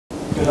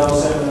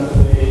seminar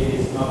today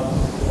is not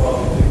about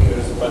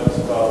figures, but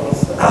about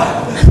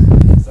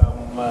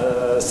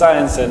some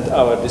science, and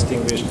our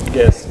distinguished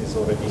guest is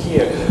already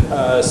here.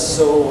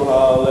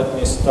 So let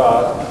me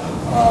start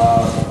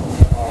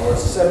our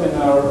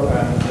seminar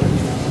and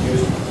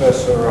introduce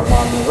Professor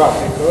Roman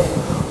Rafikov,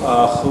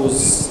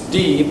 whose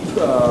deep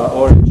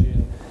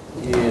origin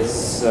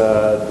is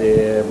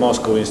the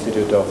Moscow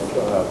Institute of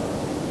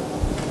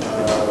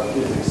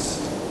Physics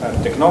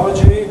and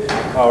Technology,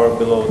 our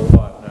beloved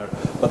partner.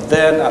 But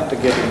then, after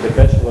getting the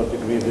bachelor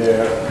degree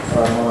there,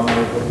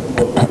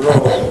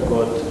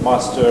 got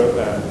master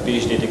and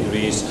PhD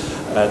degrees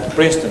at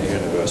Princeton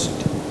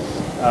University.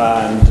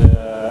 And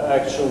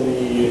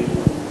actually,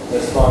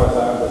 as far as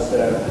I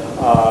understand,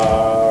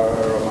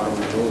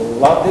 Roman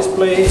loved this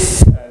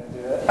place, and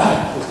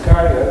his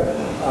career,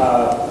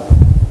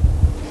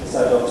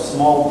 sort of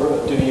small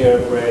 2-year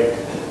break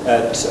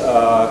at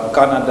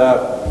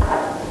Canada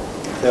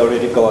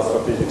Theoretical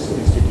Astrophysics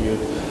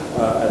Institute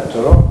at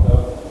Toronto.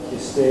 He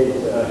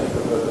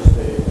preferred to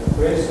stay in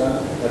Princeton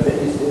at the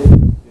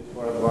Institute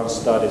for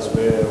Advanced Studies,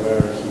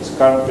 where he's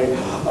currently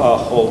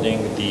holding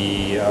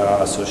the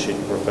associate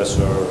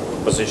professor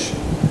position.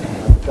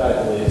 The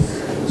title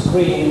is on the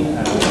screen,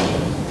 and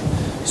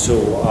so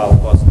I'll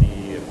pass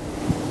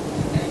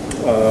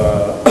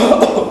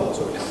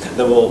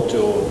the word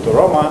to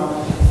Roman,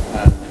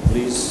 and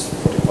please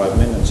 45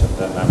 minutes, and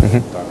then I'm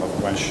time of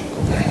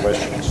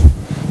questions.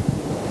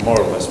 More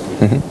or less,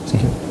 please.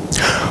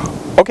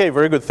 Okay,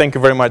 very good. Thank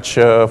you very much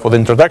for the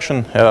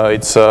introduction.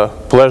 It's a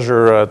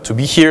pleasure to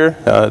be here,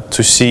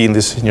 to see in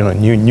this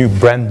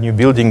brand new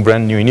building,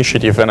 brand new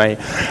initiative, and I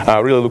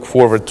really look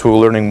forward to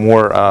learning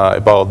more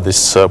about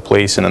this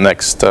place in the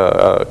next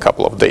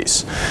couple of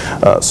days.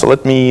 So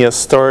let me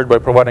start by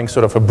providing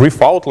sort of a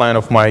brief outline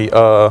of my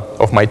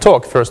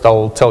talk. First,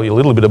 I'll tell you a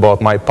little bit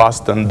about my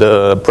past and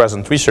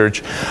present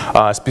research,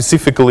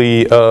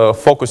 specifically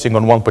focusing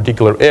on one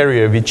particular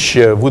area, which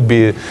would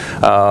be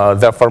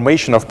the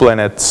formation of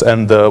planets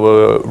and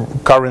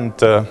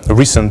current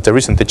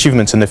recent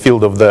achievements in the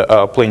field of the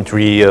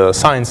planetary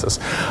sciences,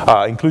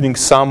 including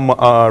some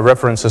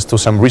references to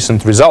some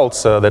recent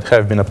results that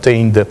have been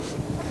obtained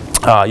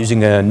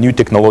using a new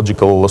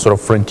technological sort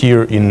of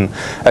frontier in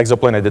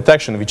exoplanet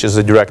detection, which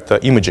is direct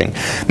imaging.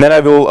 Then I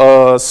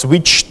will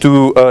switch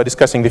to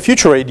discussing the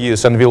future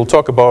ideas, and we'll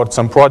talk about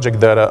some project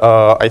that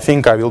I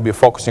think I will be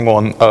focusing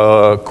on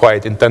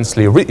quite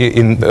intensely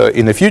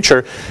in the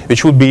future,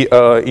 which would be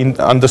in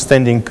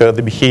understanding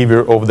the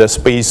behavior of the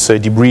space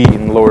debris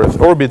in low Earth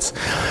orbits,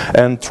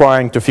 and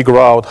trying to figure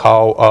out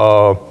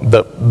how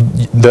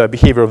the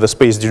behavior of the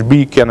space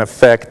debris can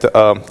affect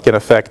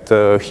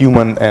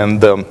human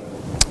and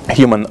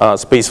human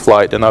space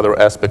flight and other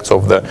aspects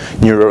of the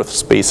near Earth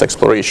space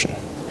exploration.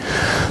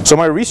 So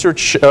my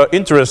research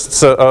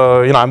interests,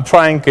 I'm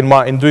trying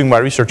in doing my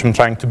research, I'm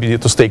trying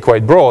to stay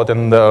quite broad,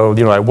 and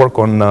I work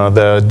on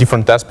the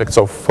different aspects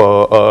of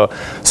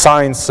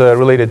science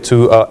related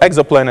to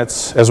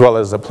exoplanets as well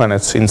as the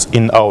planets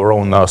in our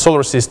own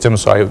solar system.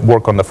 So I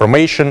work on the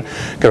formation,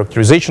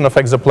 characterization of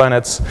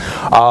exoplanets.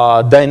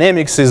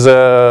 Dynamics is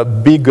a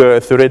big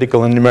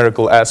theoretical and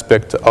numerical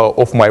aspect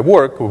of my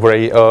work,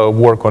 where I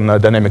work on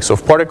dynamics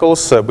of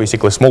particles,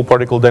 basically small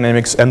particle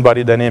dynamics,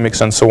 n-body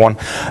dynamics, and so on,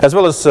 as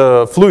well as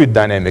fluid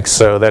dynamics,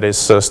 that is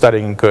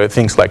studying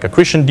things like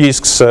accretion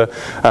disks,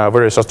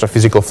 various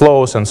astrophysical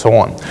flows, and so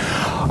on.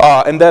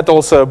 And that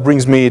also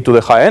brings me to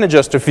the high energy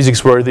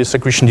astrophysics, where these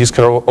accretion disks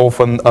are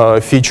often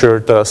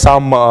featured,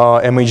 some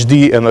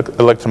MHD and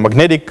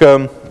electromagnetic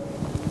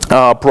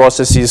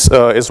processes,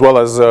 as well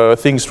as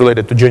things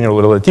related to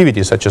general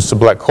relativity, such as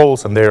black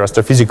holes and their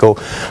astrophysical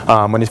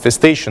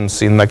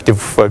manifestations in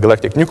active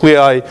galactic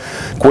nuclei,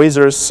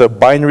 quasars,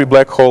 binary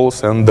black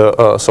holes, and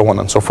so on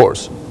and so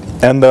forth.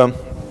 And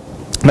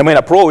the main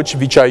approach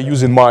which I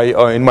use in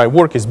my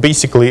work is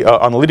basically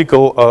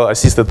analytical,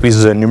 assisted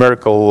with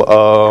numerical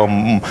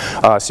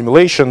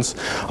simulations,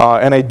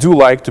 and I do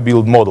like to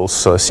build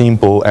models,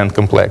 simple and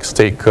complex,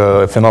 take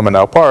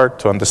phenomena apart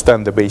to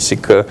understand the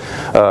basic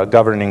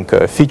governing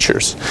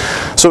features.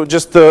 So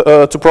just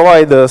to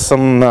provide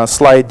some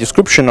slight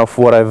description of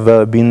what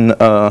I've been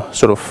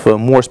sort of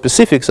more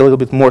specifics, a little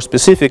bit more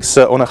specifics.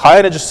 On a high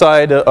energy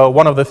side,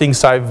 one of the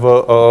things I've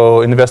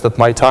invested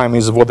my time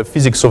is what the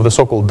physics of the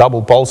so-called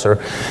double pulsar,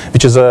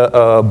 which is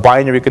a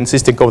binary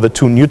consisting of the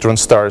two neutron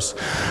stars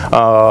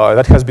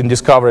that has been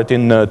discovered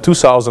in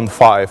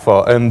 2005.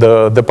 And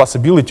the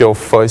possibility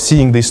of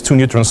seeing these two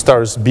neutron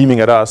stars beaming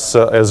at us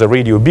as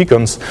radio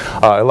beacons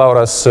allowed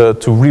us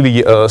to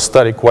really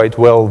study quite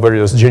well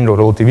various general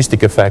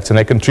relativistic effects, and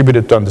I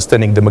contributed to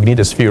understanding the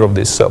magnetosphere of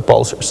these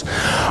pulsars.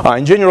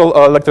 In general,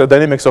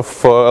 electrodynamics of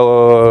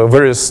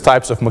various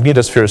types of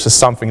magnetospheres is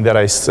something that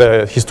I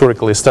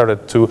historically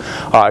started to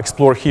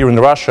explore here in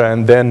Russia,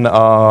 and then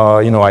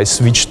I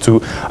switched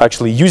to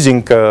actually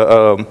using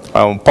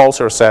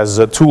pulsars as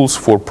tools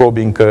for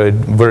probing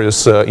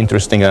various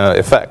interesting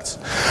effects.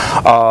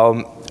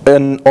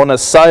 And on a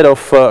side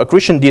of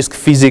accretion disk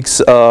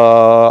physics,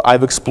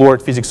 I've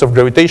explored physics of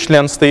gravitationally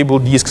unstable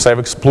disks. I've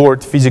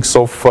explored physics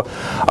of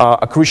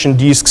accretion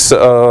disks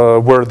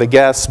where the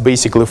gas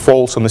basically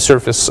falls on the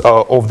surface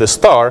of the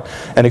star,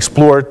 and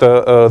explored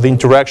the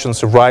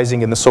interactions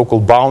arising in the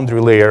so-called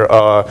boundary layer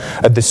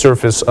at the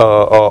surface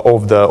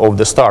of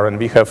the star. And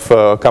we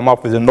have come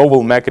up with a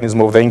novel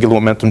mechanism of the angular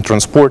momentum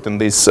transport in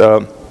this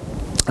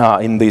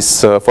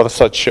for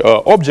such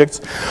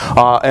objects,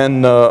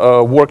 and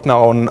work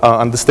now on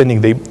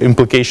understanding the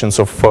implications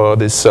of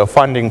this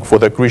finding for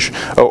the accretion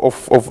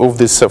of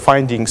these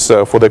findings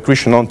for the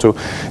accretion onto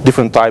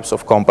different types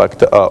of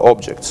compact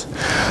objects.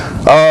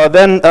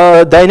 Then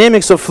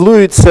dynamics of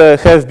fluids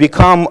have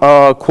become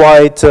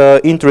quite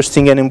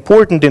interesting and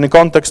important in the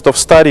context of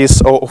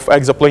studies of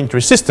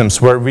exoplanetary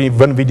systems, where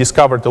when we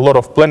discovered a lot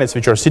of planets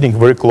which are sitting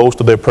very close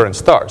to their parent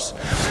stars.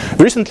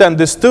 We recently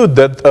understood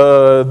that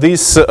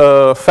this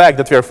fact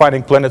that we are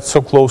finding planets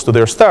so close to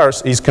their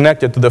stars is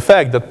connected to the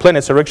fact that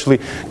planets are actually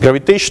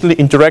gravitationally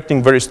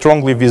interacting very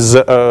strongly with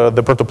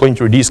the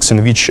protoplanetary disks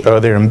in which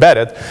they're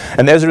embedded.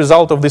 And as a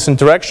result of this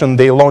interaction,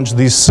 they launch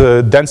these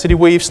density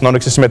waves,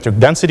 non-axisymmetric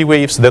density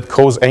waves, that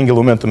cause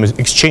angular momentum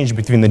exchange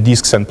between the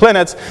disks and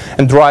planets,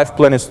 and drive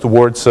planets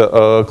towards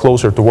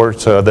closer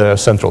towards the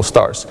central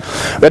stars.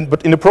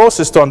 But in the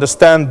process, to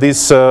understand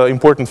this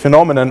important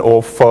phenomenon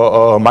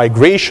of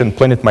migration,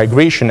 planet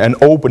migration, and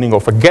opening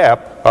of a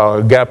gap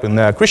in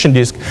the accretion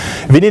disk,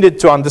 we needed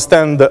to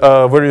understand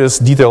various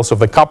details of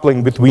the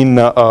coupling between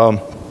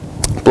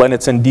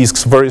planets and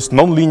disks, various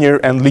nonlinear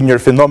and linear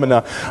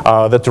phenomena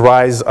that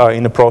arise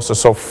in the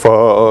process of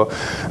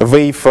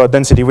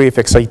density wave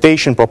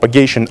excitation,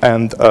 propagation,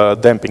 and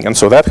damping. And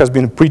so that has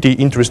been a pretty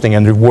interesting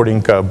and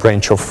rewarding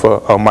branch of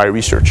my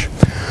research.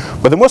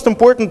 But the most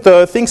important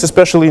things,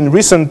 especially in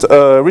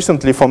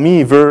recently for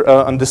me, were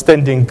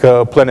understanding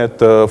planet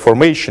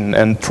formation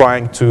and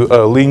trying to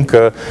link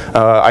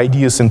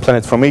ideas in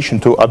planet formation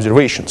to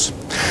observations.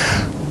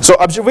 So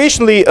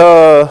observationally,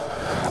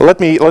 let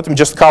me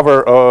just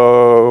cover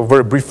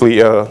very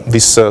briefly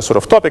this sort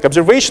of topic.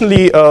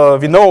 Observationally,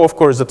 we know, of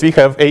course, that we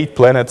have 8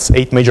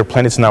 major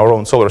planets in our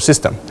own solar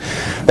system.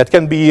 That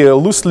can be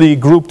loosely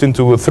grouped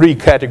into 3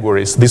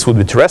 categories. This would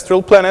be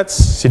terrestrial planets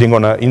sitting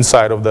on the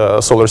inside of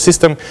the solar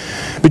system,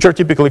 which are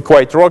typically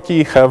quite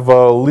rocky, have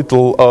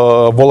little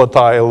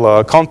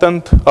volatile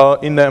content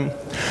in them.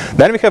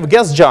 Then we have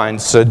gas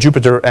giants,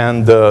 Jupiter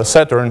and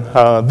Saturn.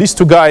 These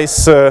 2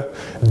 guys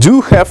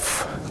do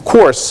have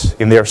cores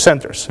in their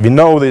centers. We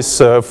know this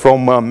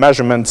from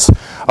measurements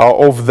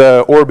of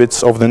the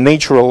orbits of the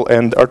natural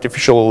and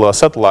artificial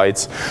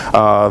satellites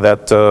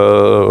that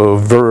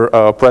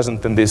were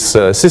present in these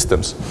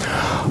systems.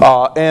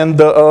 And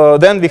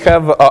then we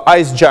have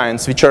ice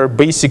giants, which are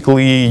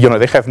basically,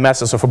 they have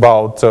masses of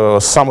about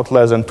somewhat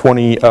less than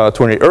 20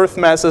 Earth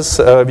masses,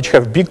 which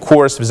have big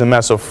cores with a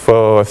mass of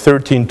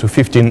 13 to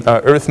 15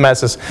 Earth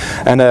masses,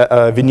 and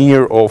a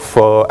veneer of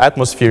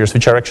atmospheres,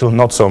 which are actually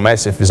not so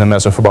massive, with a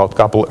mass of about a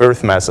couple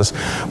Earth masses,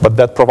 but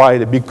that provide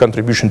a big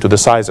contribution to the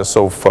sizes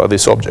of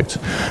these objects.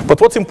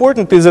 But what's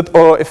important is that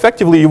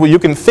effectively you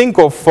can think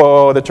of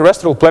the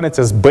terrestrial planets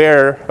as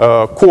bare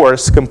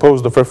cores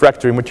composed of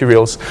refractory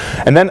materials,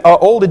 and then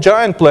all the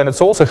giant planets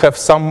also have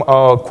some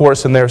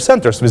cores in their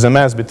centers with a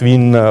mass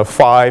between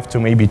 5 to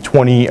maybe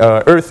 20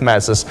 Earth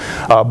masses,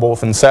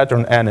 both in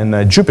Saturn and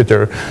in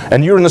Jupiter.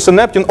 And Uranus and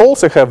Neptune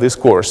also have these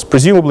cores,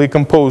 presumably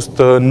composed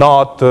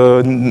not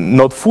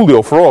fully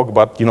of rock,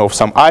 but of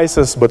some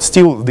ices, but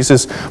still this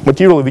is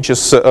material which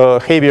is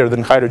heavier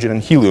than hydrogen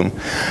and helium.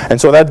 And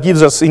so that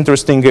gives us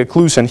interesting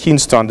clues and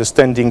hints to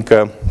understanding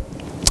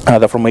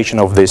the formation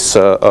of these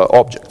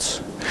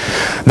objects.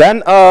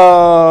 Then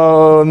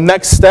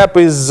next step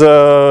is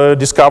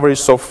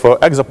discoveries of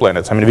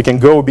exoplanets. I mean, we can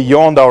go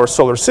beyond our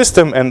solar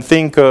system and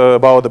think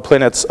about the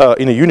planets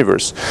in the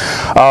universe.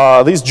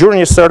 This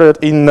journey started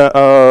in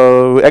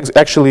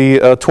actually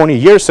 20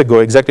 years ago,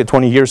 exactly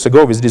 20 years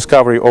ago, with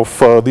discovery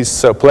of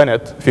this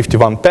planet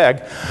 51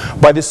 PEG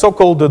by the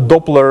so-called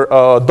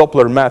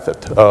Doppler method.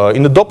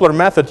 In the Doppler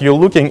method, you're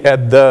looking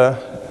at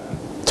the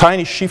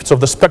tiny shifts of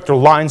the spectral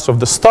lines of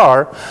the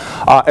star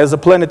as a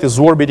planet is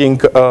orbiting,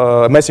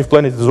 a massive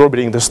planet is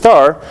orbiting the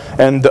star,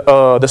 and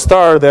the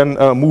star then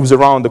moves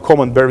around the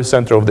common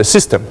barycenter of the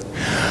system.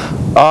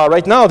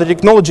 Right now, the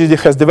technology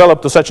has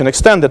developed to such an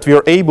extent that we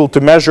are able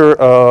to measure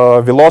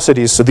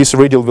velocities, these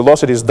radial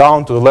velocities,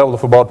 down to the level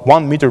of about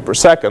 1 meter per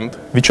second,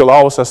 which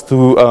allows us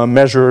to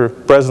measure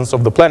presence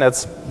of the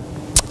planets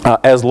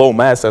as low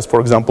mass as,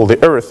 for example,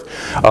 the Earth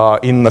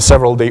in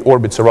several day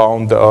orbits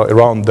around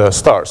the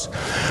stars.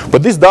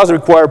 But this does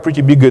require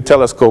pretty big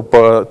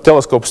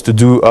telescopes to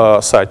do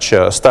such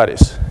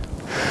studies.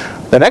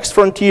 The next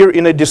frontier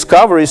in the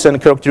discoveries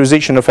and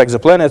characterization of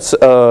exoplanets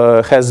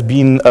has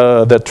been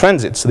the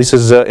transits. This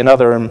is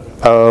another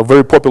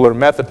very popular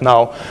method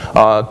now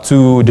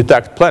to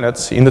detect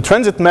planets. In the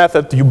transit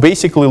method, you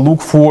basically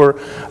look for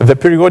the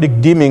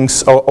periodic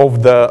dimmings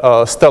of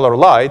the stellar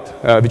light,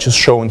 which is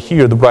shown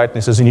here. The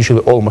brightness is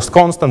initially almost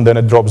constant, then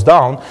it drops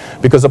down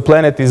because the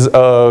planet is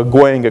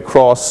going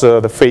across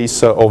the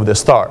face of the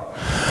star.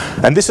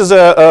 And this is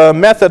a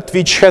method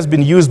which has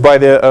been used by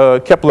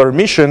the Kepler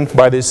mission,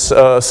 by this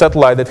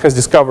satellite that has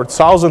discovered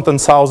thousands and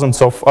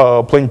thousands of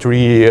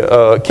planetary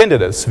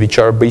candidates, which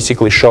are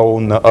basically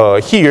shown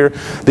here.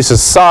 This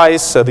is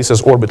size, this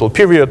is orbital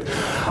period.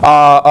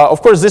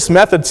 Of course, this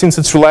method, since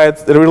it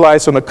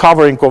relies on a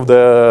covering of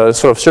the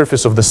sort of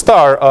surface of the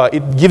star,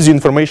 it gives you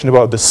information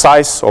about the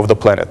size of the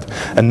planet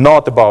and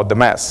not about the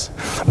mass.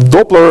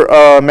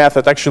 Doppler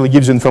method actually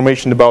gives you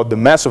information about the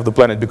mass of the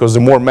planet, because the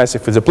more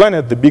massive is the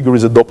planet, the bigger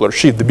is the Doppler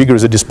shift, the bigger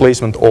is the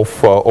displacement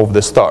of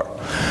the star.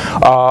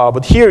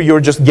 But here you're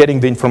just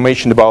getting the information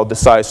about the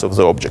size of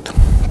the object.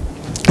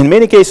 In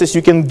many cases,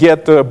 you can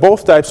get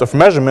both types of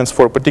measurements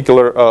for a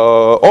particular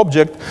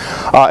object,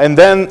 and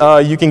then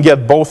you can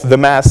get both the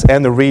mass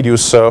and the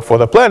radius for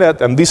the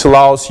planet, and this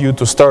allows you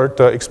to start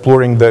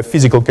exploring the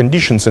physical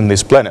conditions in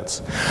these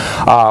planets.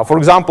 For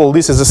example,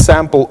 this is a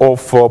sample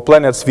of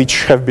planets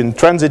which have been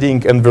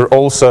transiting and were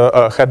also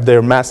had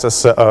their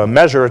masses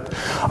measured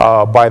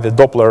by the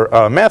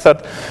Doppler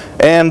method,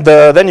 and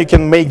then you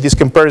can make these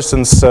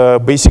comparisons,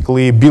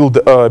 basically build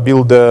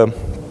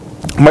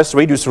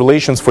mass-radius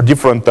relations for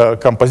different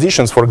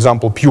compositions. For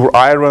example, pure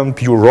iron,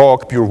 pure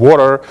rock, pure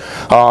water,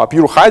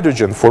 pure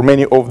hydrogen for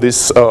many of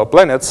these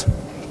planets.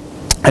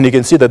 And you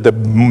can see that the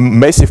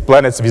massive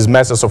planets with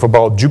masses of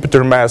about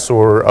Jupiter mass,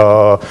 or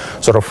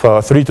sort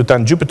of 3 to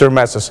 10 Jupiter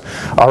masses,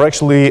 are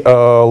actually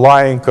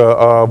lying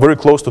very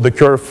close to the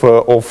curve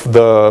of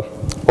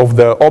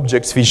the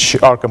objects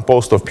which are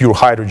composed of pure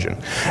hydrogen.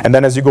 And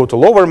then as you go to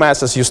lower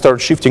masses, you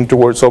start shifting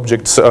towards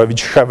objects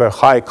which have a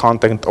high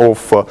content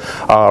of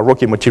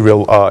rocky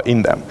material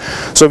in them.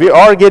 So we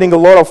are getting a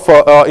lot of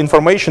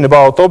information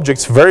about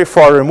objects very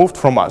far removed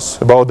from us,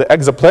 about the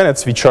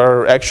exoplanets, which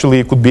are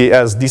actually could be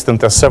as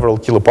distant as several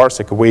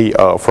kiloparsec away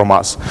from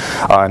us.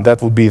 And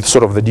that would be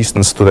sort of the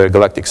distance to the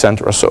galactic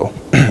center or so.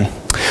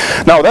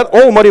 Now, that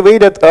all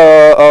motivated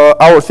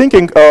our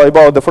thinking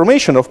about the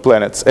formation of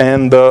planets.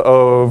 And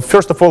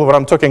first of all, when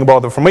I'm talking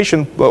about the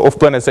formation of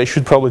planets, I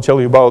should probably tell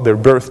you about their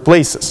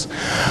birthplaces.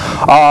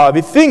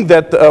 We think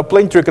that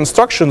planetary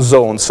construction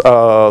zones,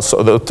 to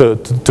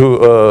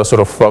sort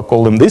of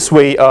call them this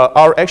way,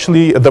 are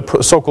actually the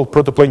so-called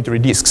protoplanetary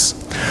disks.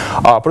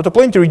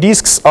 Protoplanetary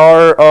disks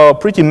are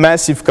pretty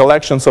massive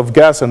collections of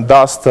gas and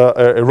dust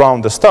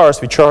around the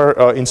stars, which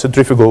are in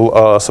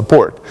centrifugal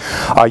support.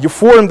 You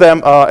form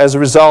them as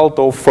a result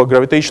of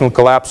gravitational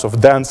collapse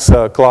of dense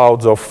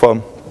clouds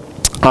of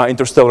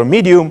interstellar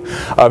medium,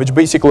 which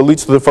basically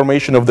leads to the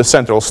formation of the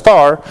central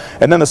star,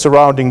 and then the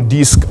surrounding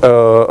disk,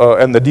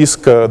 and the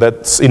disk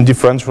that's in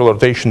differential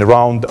rotation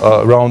around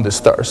the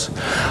stars.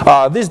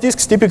 These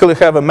disks typically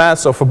have a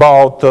mass of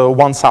about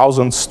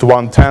 1/1000 to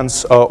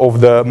 1/10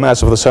 of the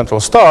mass of the central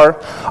star,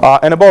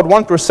 and about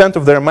 1%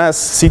 of their mass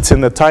sits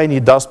in the tiny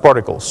dust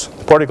particles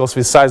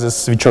with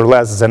sizes which are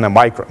less than a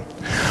micron.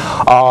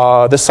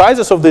 The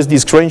sizes of these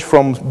disks range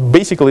from,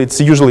 basically,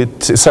 it's usually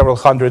several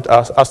hundred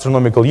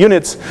astronomical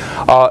units,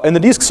 and the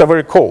disks are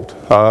very cold.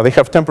 They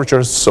have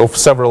temperatures of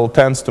several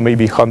tens to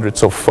maybe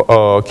hundreds of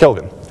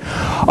Kelvin.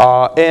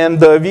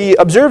 And we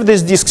observe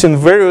these disks in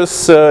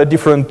various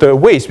different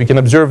ways. We can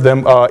observe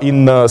them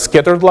in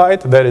scattered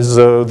light. That is,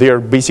 they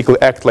basically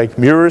act like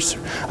mirrors,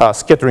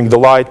 scattering the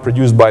light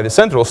produced by the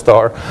central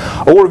star.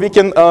 Or we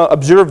can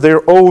observe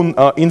their own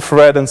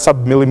infrared and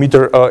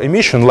sub-millimeter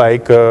emission,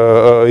 like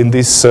in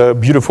this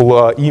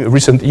beautiful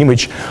recent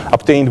image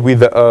obtained with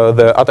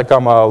the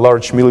Atacama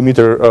Large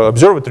Millimeter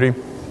Observatory,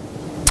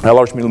 a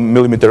large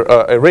millimeter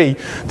array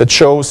that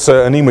shows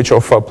an image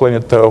of a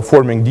planet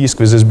forming disk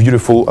with these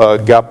beautiful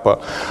gap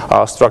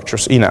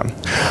structures in them.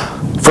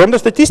 From the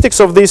statistics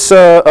of these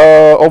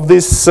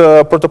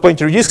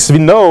protoplanetary disks, we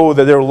know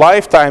that their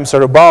lifetimes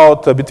are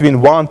about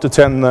between 1 to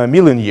 10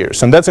 million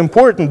years. And that's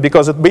important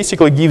because it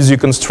basically gives you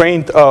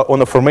constraint on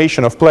the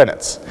formation of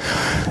planets.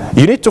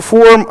 You need to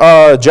form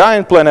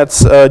giant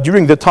planets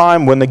during the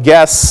time when the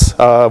gas,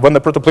 when the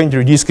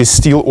protoplanetary disk is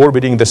still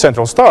orbiting the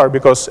central star,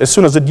 because as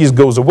soon as the disk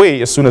goes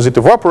away, as soon as it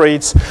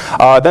evaporates,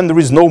 then there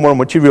is no more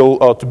material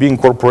to be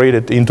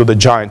incorporated into the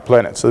giant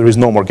planet, so there is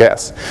no more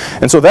gas.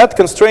 And so that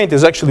constraint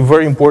is actually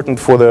very important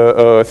for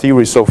the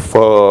theories of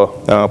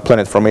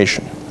planet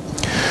formation.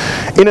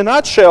 In a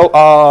nutshell,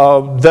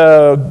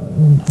 the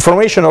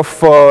formation of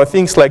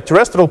things like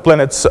terrestrial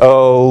planets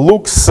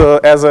looks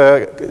as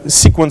a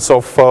sequence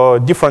of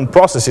different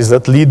processes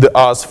that lead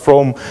us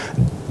from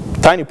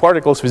tiny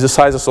particles with the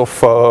sizes of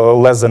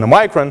less than a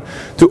micron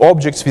to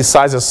objects with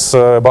sizes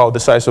about the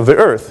size of the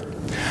Earth.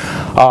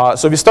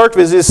 So we start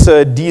with this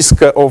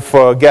disk of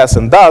gas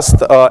and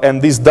dust,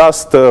 and this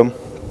dust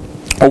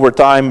over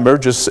time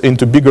merges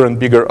into bigger and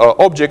bigger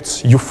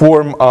objects. You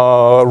form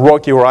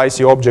rocky or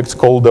icy objects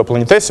called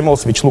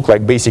planetesimals, which look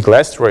like basically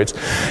asteroids.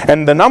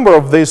 And the number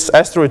of these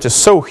asteroids is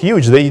so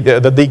huge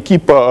that they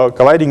keep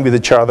colliding with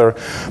each other,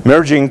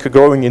 merging,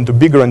 growing into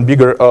bigger and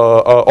bigger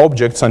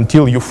objects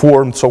until you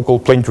form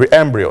so-called planetary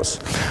embryos.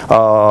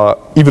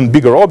 Even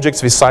bigger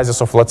objects with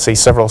sizes of, let's say,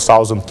 several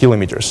thousand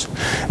kilometers.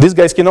 These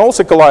guys can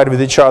also collide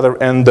with each other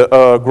and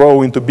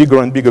grow into bigger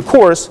and bigger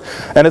cores.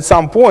 And at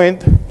some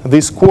point,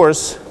 these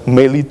cores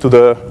may lead to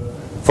the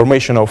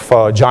formation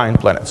of giant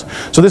planets.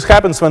 So this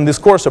happens when these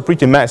cores are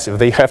pretty massive.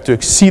 They have to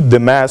exceed the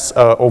mass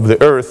of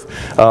the Earth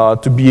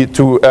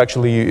to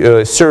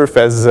actually serve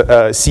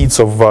as seeds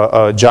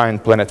of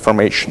giant planet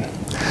formation.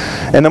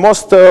 And the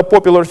most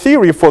popular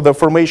theory for the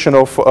formation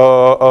of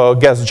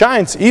gas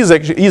giants is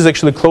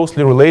actually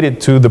closely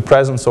related to the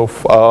presence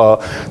of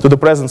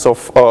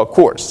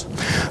cores.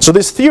 So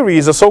this theory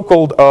is a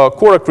so-called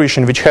core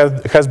accretion, which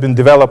has been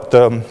developed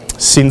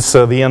since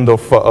the end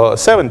of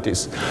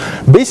 70s.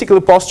 Basically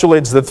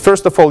postulates that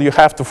first of all you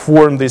have to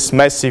form this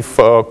massive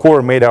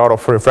core made out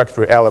of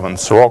refractory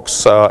elements,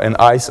 rocks and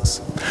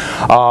ices.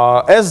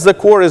 As the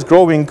core is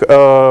growing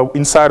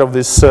inside of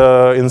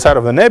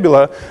the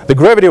nebula, the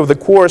gravity of the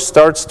core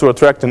starts to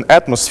attract an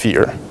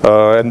atmosphere,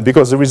 and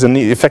because there is an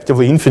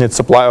effectively infinite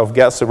supply of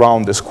gas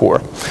around this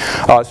core.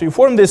 So you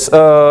form this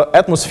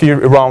atmosphere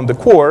around the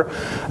core.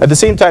 At the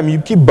same time,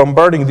 you keep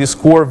bombarding this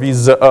core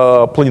with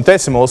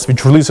planetesimals,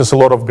 which releases a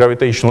lot of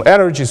gravitational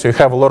energy, so you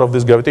have a lot of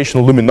this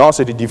gravitational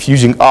luminosity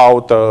diffusing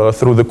out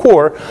through the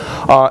core.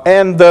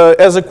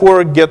 As the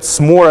core gets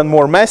more and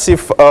more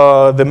massive,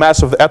 the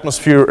mass of the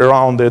atmosphere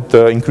around it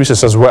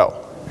increases as well.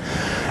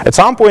 At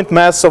some point,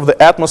 mass of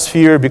the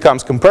atmosphere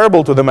becomes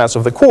comparable to the mass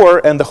of the core,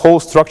 and the whole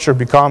structure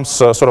becomes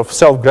sort of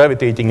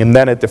self-gravitating, and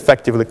then it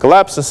effectively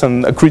collapses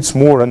and accretes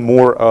more and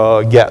more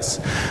gas.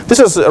 This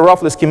is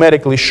roughly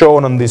schematically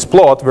shown on this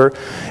plot, where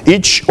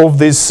each of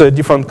these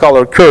different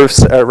color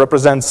curves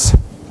represents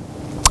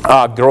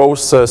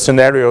growth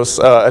scenarios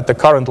at the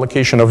current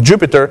location of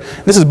Jupiter.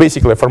 This is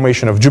basically a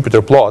formation of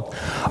Jupiter plot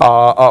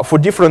for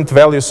different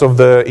values of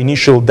the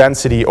initial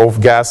density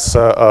of gas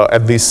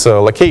at this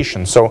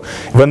location. So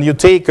when you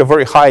take a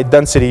very high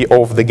density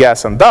of the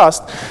gas and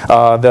dust,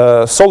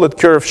 the solid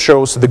curve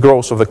shows the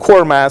growth of the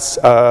core mass,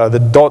 the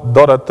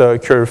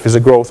dotted curve is the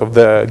growth of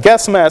the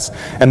gas mass,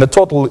 and the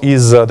total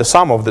is the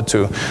sum of the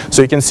two.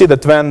 So you can see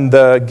that when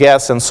the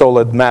gas and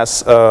solid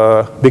mass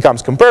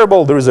becomes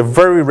comparable, there is a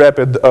very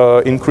rapid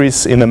increase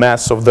in the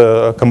mass of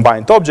the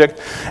combined object,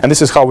 and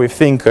this is how we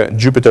think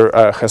Jupiter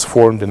has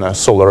formed in a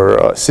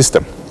solar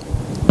system.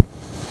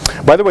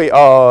 By the way,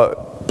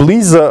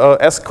 please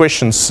ask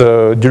questions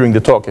during the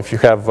talk if you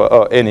have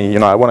any.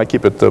 I want to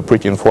keep it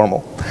pretty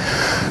informal.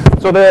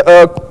 So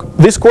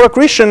this core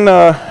accretion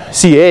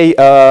CA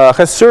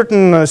has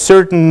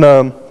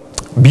certain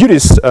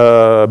beauties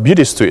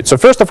to it. So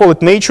first of all,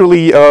 it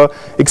naturally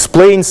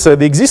explains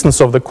the existence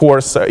of the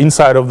cores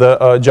inside of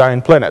the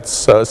giant planets,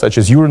 such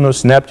as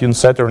Uranus, Neptune,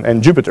 Saturn,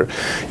 and Jupiter.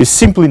 You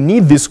simply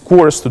need these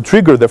cores to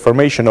trigger the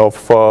formation of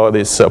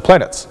these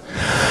planets.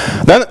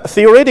 Then,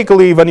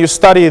 theoretically, when you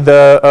study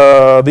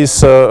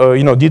these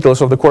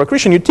details of the core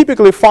accretion, you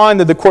typically find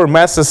that the core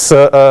masses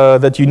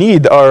that you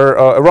need are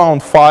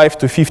around 5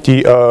 to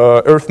 50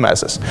 Earth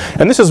masses.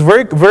 And this is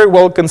very, very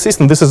well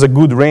consistent. This is a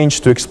good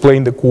range to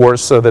explain the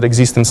cores that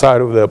exist inside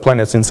of the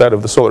planets inside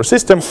of the solar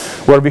system,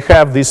 where we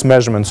have these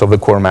measurements of the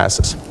core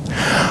masses.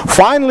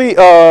 Finally,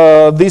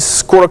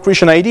 this core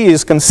accretion idea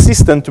is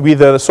consistent with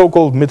the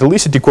so-called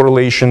metallicity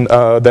correlation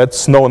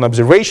that's known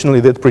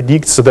observationally, that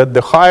predicts that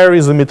the higher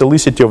is the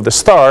metallicity of the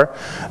star,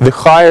 the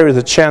higher is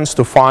the chance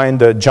to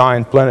find a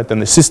giant planet in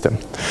the system.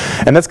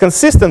 And that's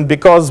consistent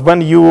because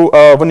when you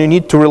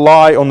need to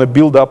rely on the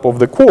buildup of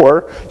the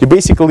core,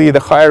 basically the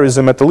higher is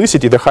the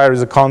metallicity, the higher is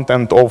the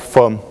content of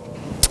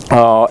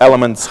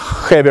elements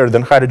heavier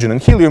than hydrogen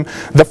and helium,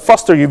 the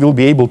faster you will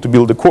be able to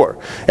build a core.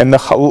 And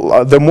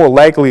the more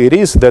likely it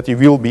is that you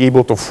will be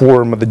able to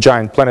form the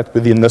giant planet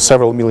within the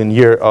several million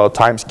year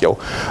timescale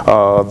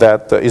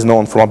that is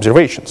known from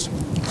observations.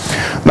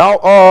 Now,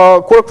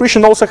 core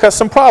accretion also has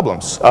some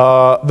problems.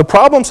 The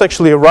problems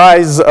actually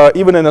arise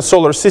even in a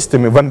solar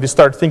system when we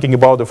start thinking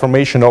about the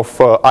formation of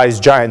ice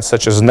giants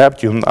such as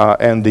Neptune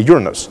and the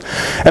Uranus.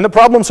 And the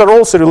problems are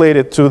also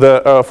related to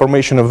the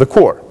formation of the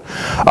core.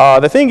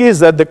 The thing is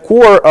that the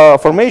core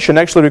formation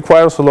actually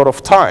requires a lot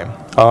of time,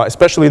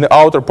 especially in the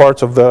outer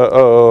parts of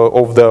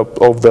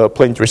the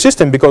planetary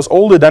system, because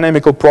all the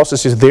dynamical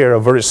processes there are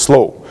very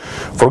slow.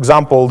 For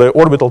example, the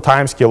orbital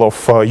timescale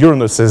of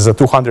Uranus is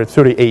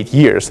 238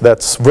 years.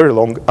 That's very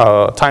long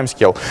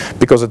timescale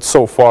because it's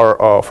so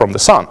far from the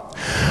sun.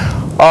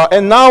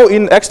 And now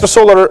in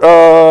extrasolar,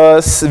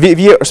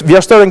 we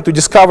are starting to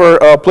discover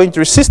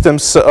planetary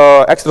systems,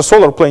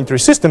 extrasolar planetary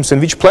systems in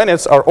which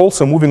planets are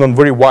also moving on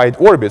very wide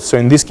orbits. So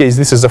in this case,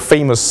 this is a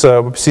famous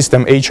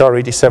system HR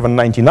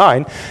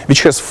 8799,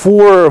 which has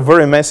 4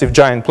 very massive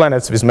giant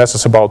planets with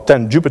masses about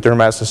 10 Jupiter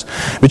masses,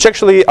 which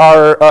actually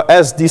are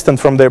as distant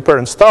from their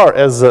parent star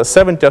as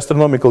 70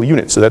 astronomical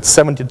units. So that's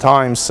 70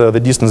 times the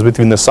distance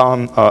between the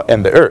Sun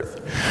and the Earth.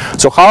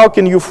 So how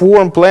can you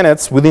form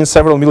planets within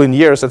several million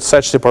years at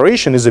such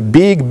separation is a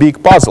big,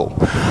 big puzzle.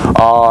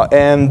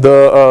 And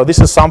this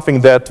is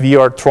something that we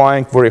are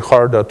trying very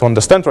hard to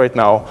understand right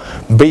now.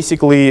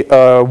 Basically,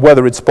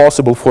 whether it's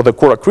possible for the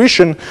core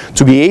accretion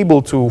to be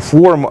able to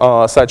form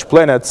such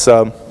planets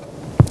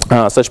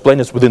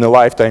within a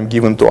lifetime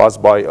given to us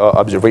by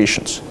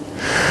observations.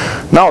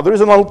 Now, there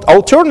is an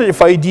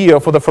alternative idea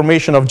for the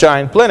formation of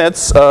giant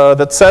planets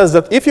that says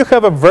that if you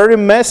have a very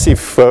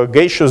massive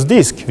gaseous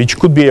disk, which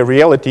could be a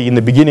reality in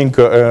the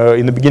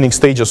beginning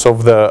stages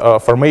of the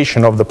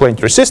formation of the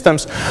planetary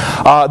systems,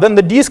 then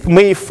the disk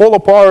may fall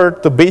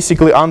apart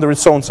basically under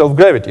its own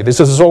self-gravity.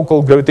 This is a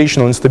so-called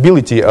gravitational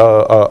instability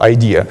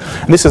idea.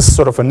 And this is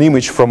sort of an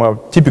image from a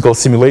typical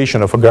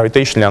simulation of a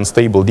gravitationally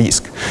unstable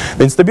disk.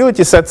 The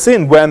instability sets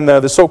in when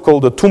the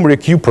so-called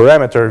Tumri Q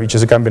parameter, which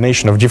is a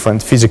combination of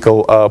different physical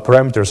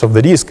parameters of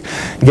the disk,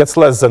 gets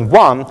less than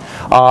 1.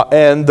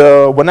 And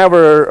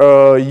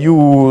whenever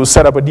you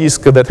set up a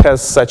disk that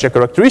has such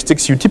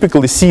characteristics, you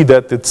typically see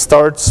that it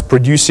starts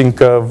producing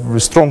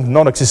strong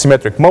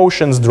non-axisymmetric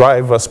motions,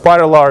 drive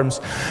spiral arms,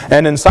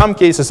 and in some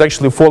cases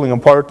actually falling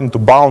apart into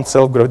bound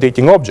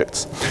self-gravitating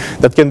objects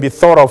that can be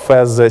thought of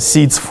as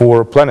seeds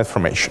for planet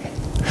formation.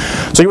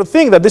 So you would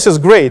think that this is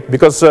great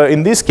because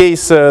in this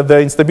case the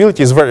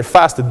instability is very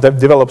fast. It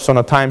develops on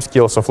a time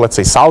scales of, let's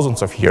say,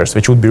 thousands of years,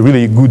 which would be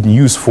really good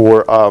news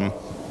for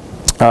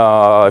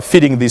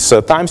fitting this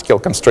timescale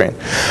constraint.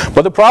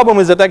 But the problem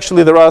is that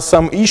actually there are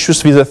some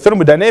issues with the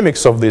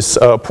thermodynamics of this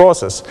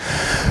process.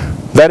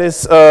 That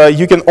is,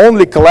 you can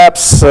only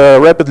collapse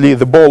rapidly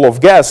the ball of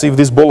gas if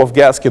this ball of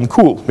gas can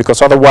cool,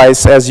 because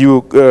otherwise, as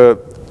you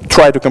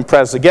try to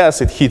compress the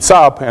gas, it heats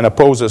up and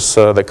opposes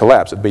the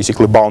collapse. It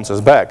basically bounces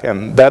back,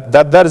 and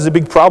that is a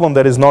big problem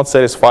that is not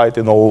satisfied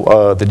in all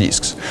the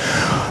disks.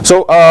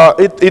 So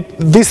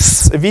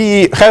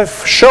we have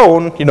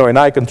shown, and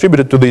I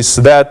contributed to this,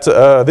 that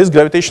this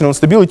gravitational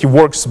instability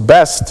works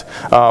best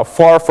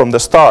far from the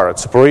star at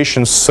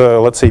separations,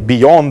 let's say,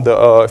 beyond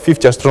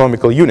 50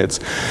 astronomical units,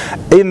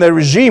 in a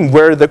regime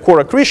where the core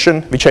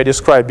accretion, which I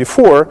described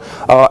before,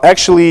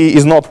 actually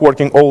is not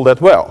working all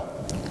that well.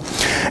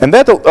 And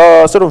that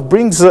sort of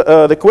brings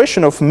the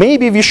question of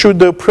maybe we should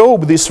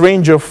probe this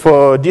range of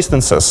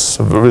distances,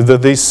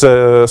 these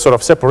sort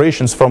of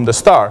separations from the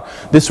star,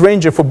 this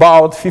range of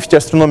about 50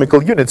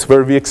 astronomical units,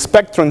 where we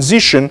expect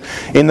transition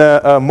in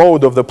a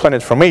mode of the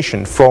planet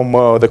formation from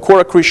the core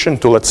accretion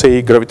to, let's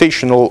say,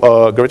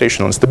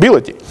 gravitational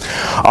instability.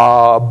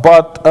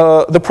 But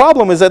the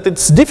problem is that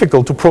it's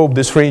difficult to probe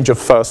this range of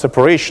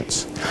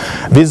separations.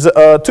 These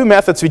 2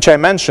 methods which I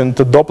mentioned,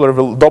 the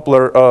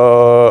Doppler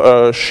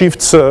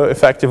shifts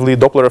effectively,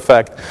 Doppler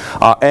effect,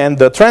 and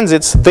the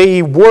transits,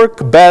 they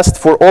work best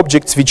for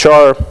objects which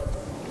are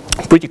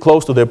pretty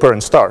close to their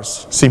parent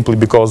stars, simply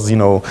because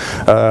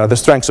the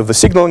strength of the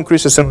signal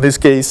increases in this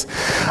case,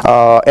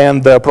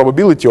 and the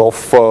probability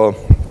of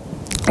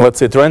let's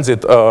say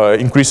transit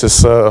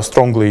increases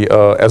strongly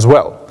as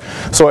well.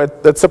 So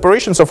at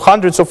separations of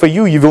hundreds of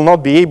AU, you will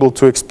not be able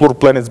to explore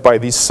planets by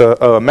these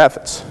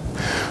methods.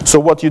 So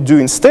what you do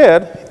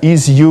instead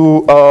is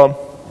you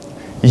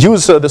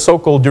use the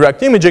so-called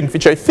direct imaging,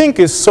 which I think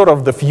is sort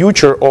of the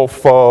future of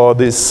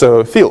this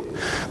field,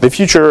 the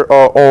future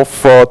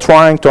of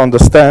trying to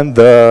understand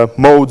the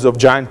modes of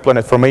giant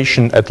planet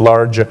formation at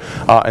large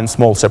and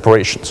small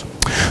separations.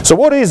 So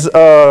what is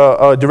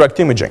direct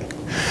imaging?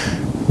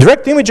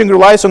 Direct imaging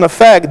relies on the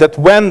fact that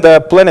when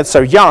the planets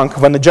are young,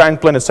 when the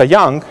giant planets are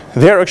young,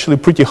 they're actually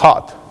pretty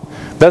hot.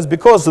 That's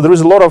because there is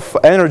a lot of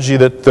energy,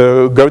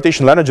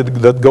 gravitational energy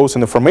that goes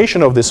in the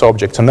formation of these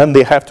objects, and then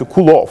they have to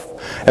cool off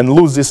and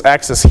lose this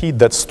excess heat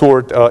that's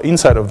stored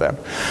inside of them.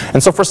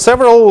 And so for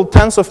several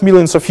tens of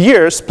millions of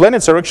years,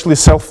 planets are actually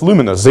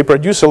self-luminous. They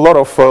produce a lot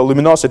of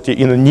luminosity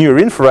in the near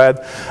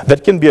infrared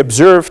that can be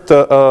observed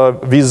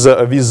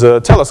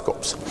with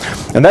telescopes.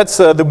 And that's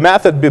the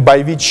method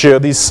by which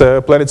these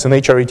planets in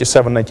HR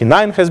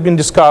 8799 has been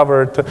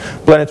discovered,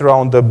 planet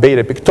around the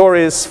Beta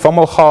Pictoris,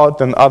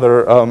 Fomalhaut, and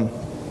other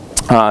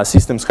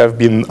systems have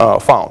been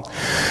found.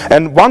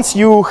 And once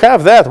you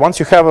have that, once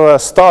you have a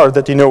star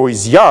that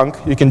is young,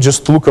 you can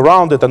just look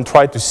around it and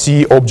try to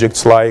see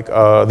objects like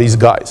these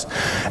guys.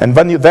 And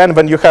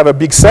when you have a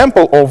big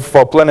sample of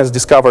planets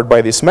discovered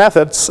by these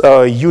methods,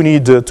 you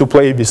need to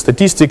play with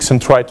statistics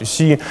and try to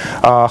see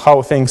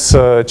how things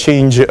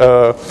change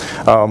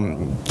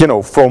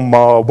from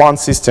one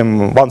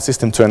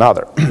system to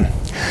another.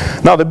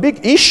 Now the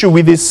big issue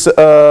with this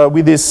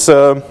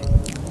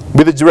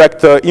with the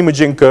direct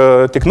imaging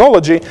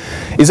technology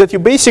is that you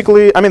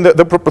basically, I mean,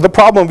 the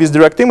problem with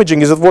direct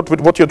imaging is that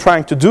what you're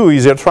trying to do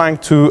is you're trying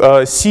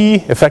to see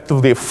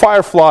effectively a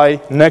firefly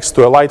next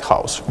to a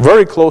lighthouse,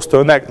 very close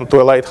to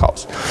a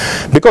lighthouse.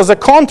 Because the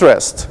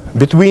contrast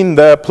between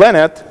the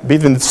planet,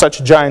 between such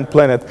a giant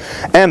planet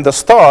and the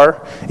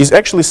star is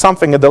actually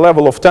something at the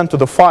level of 10 to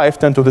the 5,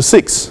 10 to the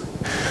 6.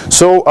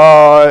 So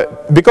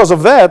because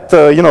of that,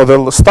 you know,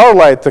 the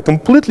starlight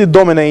completely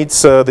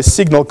dominates the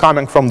signal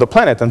coming from the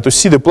planet, and to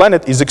see the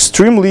planet is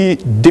extremely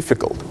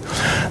difficult.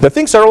 The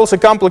things are also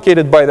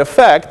complicated by the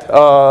fact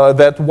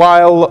that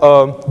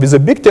while with a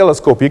big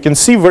telescope you can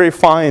see very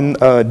fine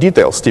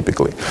details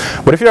typically,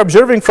 but if you're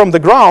observing from the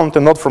ground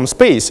and not from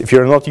space, if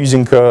you're not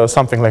using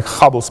something like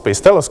Hubble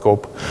Space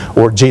Telescope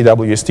or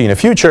JWST in the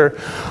future,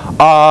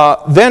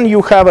 then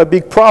you have a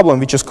big problem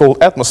which is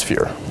called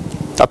atmosphere.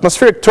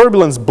 Atmospheric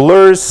turbulence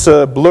blurs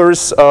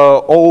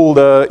all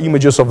the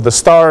images of the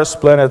stars,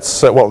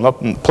 planets. Well, not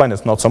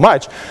planets, not so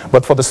much,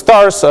 but for the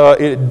stars,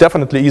 it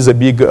definitely is a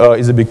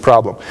big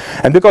problem.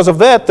 And because of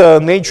that,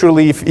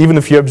 naturally, even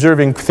if you're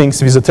observing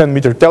things with a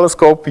 10-meter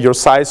telescope, your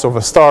size of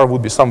a star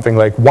would be something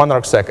like 1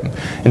 arcsecond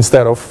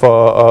instead of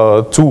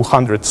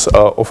 2/100ths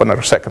of an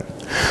arcsecond.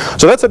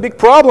 So that's a big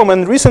problem.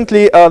 And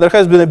recently, there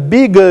has been a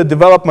big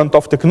development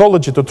of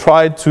technology to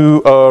try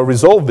to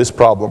resolve this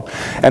problem,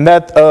 and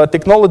that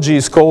technology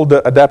is called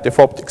adaptive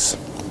optics.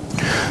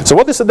 So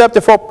what this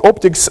adaptive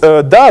optics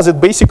does, it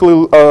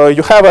basically,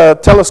 you have a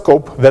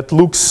telescope that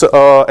looks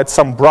at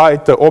some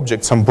bright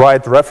object, some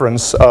bright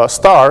reference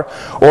star,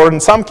 or in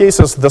some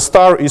cases the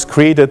star is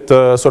created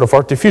sort of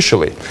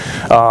artificially.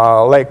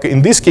 Like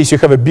in this case you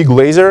have a big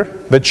laser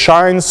that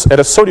shines at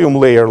a sodium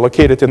layer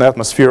located in the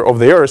atmosphere of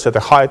the Earth at a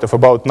height of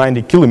about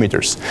 90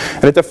 kilometers.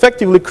 And it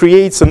effectively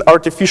creates an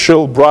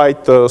artificial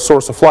bright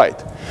source of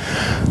light.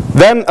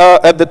 Then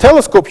at the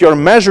telescope you're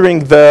measuring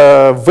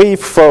the wave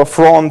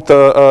front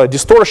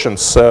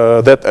distortions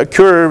that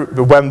occur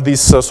when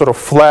this sort of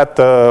flat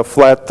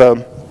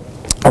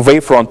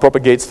wavefront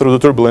propagates through the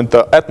turbulent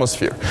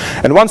atmosphere.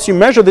 And once you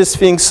measure these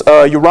things,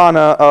 you run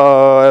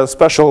a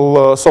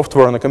special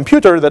software on a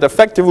computer that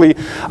effectively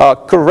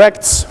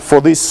corrects for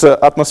these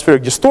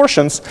atmospheric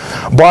distortions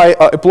by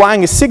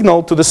applying a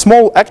signal to the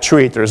small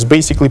actuators,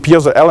 basically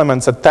piezo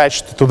elements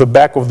attached to the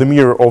back of the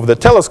mirror of the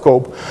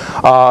telescope,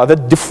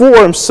 that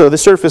deforms the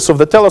surface of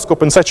the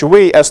telescope in such a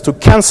way as to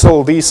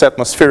cancel these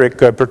atmospheric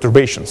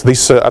perturbations,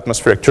 this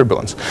atmospheric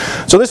turbulence.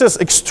 So this is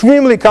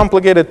extremely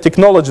complicated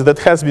technology that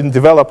has been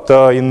developed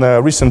in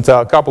the recent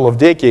couple of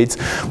decades,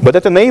 but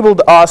that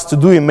enabled us to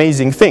do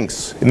amazing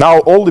things. Now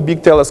all the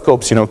big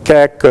telescopes, you know,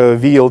 Keck,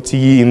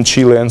 VLT in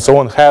Chile and so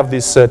on, have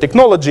this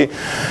technology,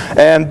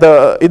 and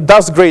it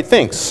does great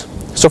things.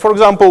 So for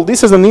example,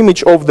 this is an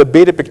image of the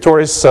Beta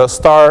Pictoris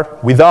star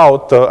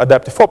without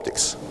adaptive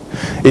optics.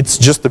 It's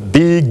just a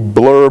big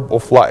blurb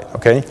of light,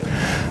 okay?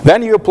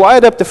 Then you apply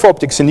adaptive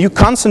optics and you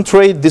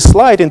concentrate this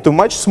light into a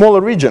much smaller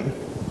region,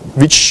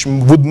 which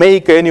would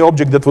make any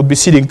object that would be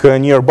sitting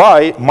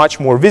nearby much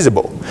more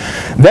visible.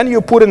 Then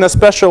you put in a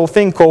special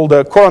thing called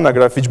a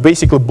coronagraph, which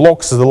basically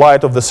blocks the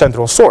light of the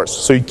central source.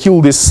 So you kill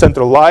this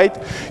central light,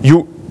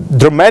 you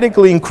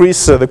dramatically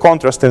increase the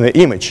contrast in the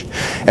image.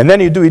 And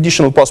then you do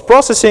additional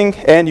post-processing,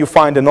 and you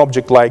find an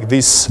object like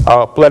this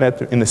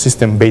planet in the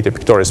system Beta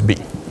Pictoris b.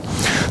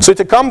 So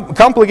it's a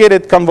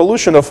complicated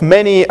convolution of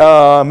many,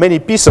 many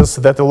pieces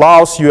that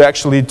allows you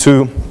actually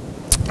to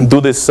do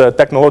this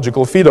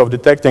technological feat of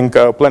detecting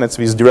planets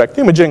with direct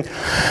imaging.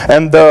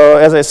 And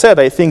as I said,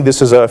 I think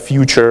this is a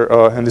future,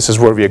 and this is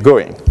where we are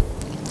going.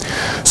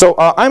 So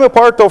I'm a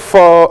part of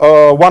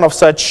one of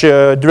such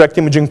direct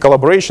imaging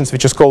collaborations,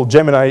 which is called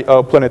Gemini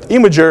Planet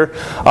Imager,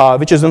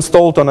 which is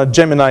installed on a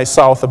Gemini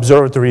South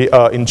Observatory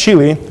in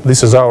Chile.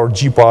 This is our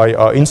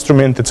GPI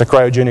instrument. It's a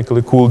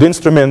cryogenically cooled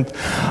instrument,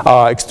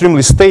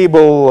 extremely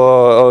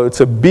stable. It's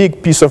a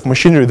big piece of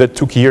machinery that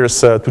took years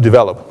to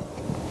develop.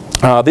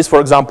 This, for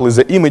example, is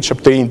an image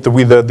obtained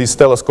with this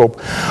telescope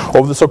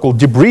of the so-called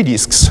debris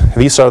disks.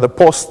 These are the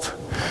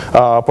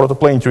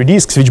protoplanetary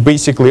disks, which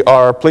basically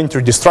are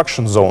planetary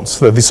destruction zones.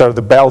 These are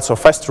the belts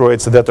of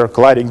asteroids that are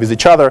colliding with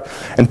each other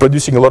and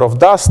producing a lot of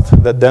dust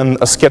that then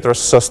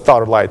scatters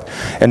starlight.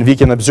 And we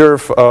can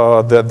observe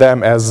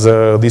them as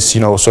these,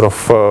 you know, sort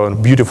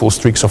of beautiful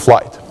streaks of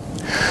light.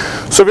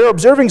 So we're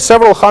observing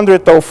several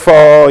hundred of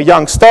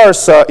young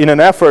stars in an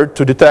effort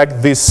to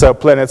detect these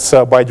planets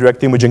by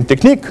direct imaging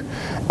technique.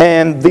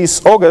 And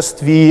this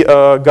August, we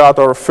got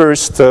our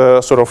first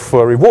sort of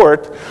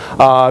reward.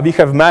 We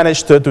have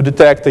managed to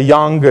detect a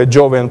young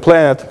Jovian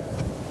planet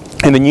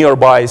in the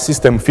nearby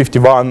system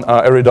 51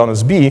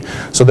 Eridanus b.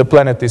 So the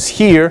planet is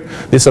here.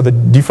 These are the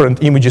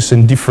different images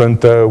in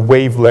different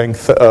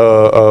wavelength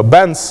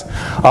bands.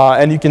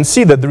 And you can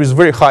see that there is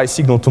very high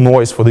signal to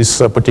noise for this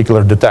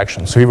particular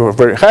detection. So we were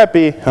very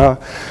happy.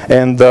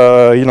 And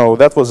you know,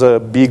 that was a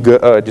big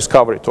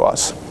discovery to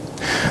us.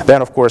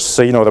 Then, of course,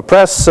 you know, the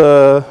press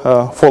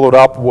followed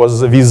up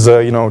was with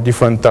you know,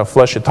 different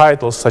flashy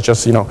titles such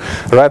as, you know,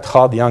 Red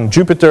Hot Young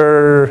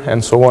Jupiter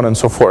and so on and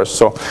so forth.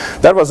 So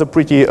that was a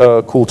pretty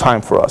cool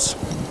time for us.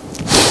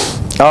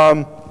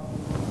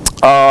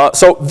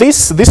 So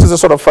this is a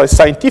sort of a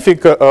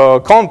scientific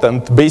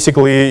content,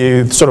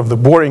 basically sort of the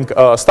boring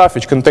stuff,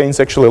 which contains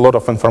actually a lot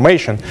of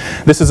information.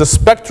 This is a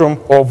spectrum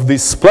of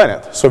this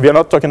planet. So we are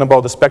not talking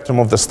about the spectrum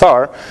of the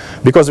star,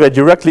 because we are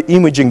directly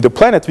imaging the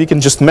planet. We can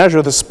just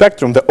measure the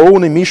spectrum, the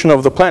own emission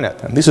of the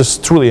planet, and this is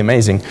truly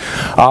amazing.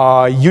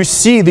 You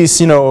see this,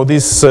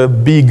 these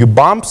big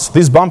bumps.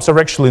 These bumps are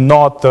actually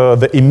not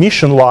the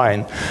emission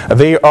line.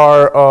 They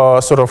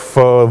are sort of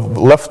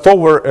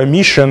leftover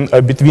emission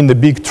between the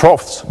big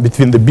troughs,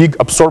 between the big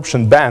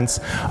absorption bands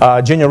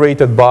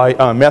generated by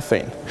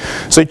methane.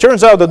 So it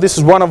turns out that this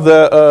is one of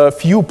the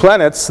few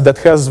planets that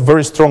has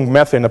very strong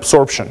methane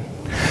absorption.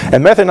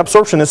 And methane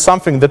absorption is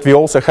something that we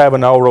also have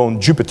in our own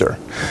Jupiter.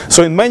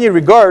 So in many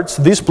regards,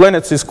 this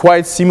planet is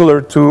quite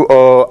similar to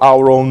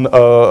our own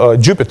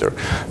Jupiter.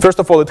 First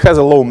of all, it has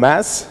a low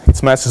mass.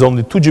 Its mass is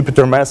only 2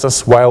 Jupiter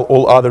masses, while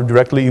all other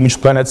directly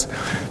imaged planets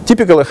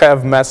typically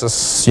have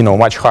masses,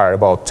 much higher,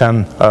 about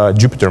 10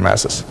 Jupiter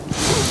masses.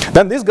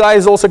 Then this guy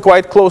is also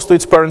quite close to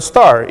its parent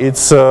star.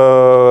 It's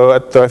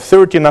at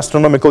 13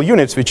 astronomical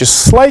units, which is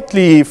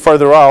slightly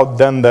further out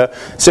than the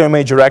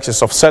semi-major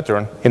axis of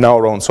Saturn in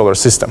our own solar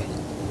system.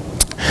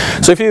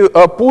 So if you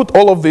put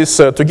all of this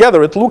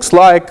together, it looks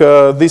like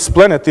this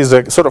planet is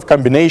a sort of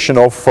combination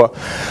of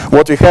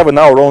what we have in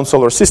our own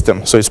solar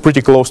system. So it's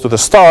pretty close to the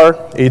star.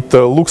 It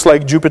looks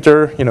like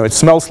Jupiter. It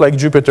smells like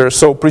Jupiter.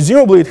 So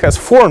presumably it has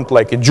formed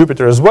like a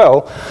Jupiter as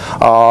well.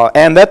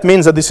 And that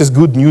means that this is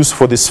good news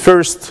for this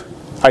first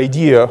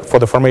idea for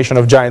the formation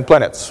of giant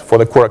planets, for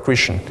the core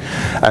accretion.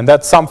 And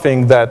that's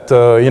something that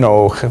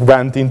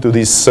went into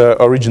this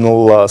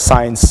original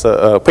science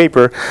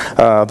paper,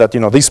 that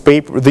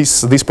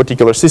this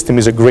particular system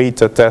is a great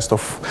test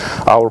of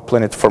our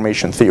planet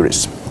formation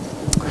theories.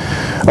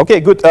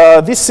 Okay, good.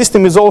 This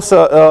system is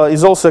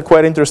also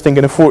quite interesting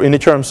in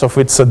terms of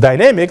its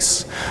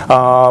dynamics.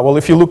 Well,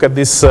 if you look at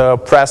this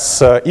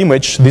press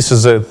image, this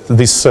is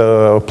this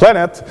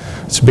planet.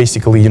 It's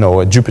basically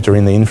a Jupiter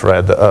in the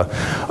infrared.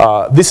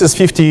 This is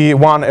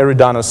 51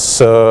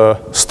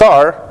 Eridanus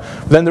star.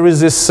 Then there is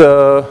this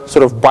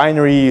sort of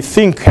binary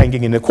thing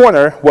hanging in the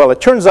corner. Well, it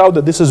turns out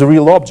that this is a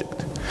real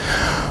object.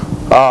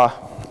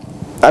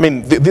 I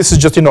mean, this is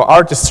just,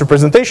 artist's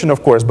representation,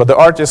 of course, but the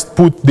artist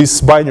put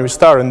this binary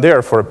star in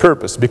there for a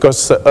purpose,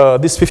 because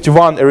this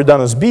 51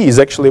 Eridanus b is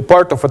actually a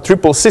part of a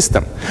triple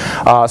system.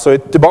 So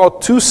at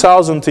about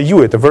 2,000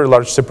 AU, at a very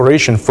large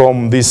separation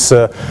from this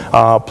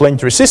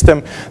planetary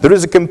system, there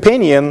is a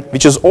companion,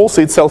 which is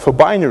also itself a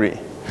binary,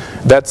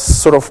 that's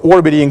sort of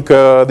orbiting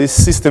this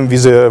system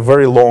with a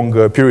very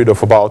long period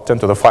of about 10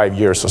 to the 5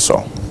 years or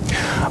so.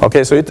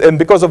 Okay, so and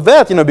because of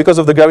that, because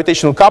of the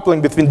gravitational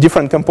coupling between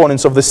different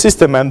components of the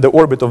system and the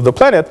orbit of the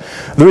planet,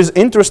 there is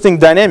interesting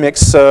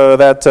dynamics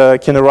that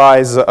can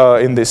arise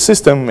in this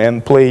system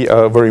and play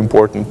a very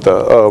important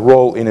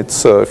role in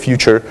its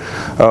future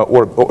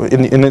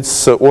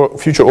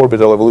future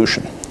orbital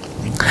evolution.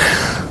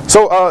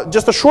 So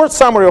just a short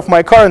summary of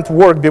my current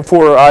work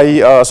before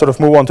I sort of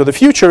move on to the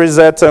future is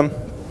that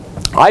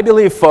I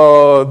believe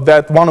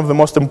that one of the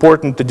most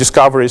important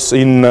discoveries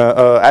in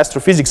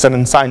astrophysics and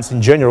in science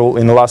in general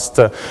in the last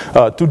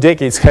 2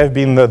 decades have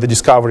been the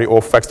discovery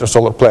of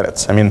extrasolar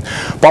planets. I mean,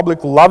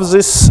 public loves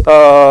this.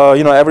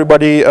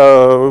 Everybody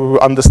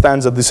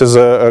understands that this is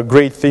a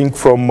great thing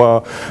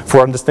for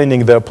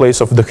understanding the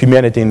place of the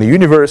humanity in the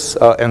universe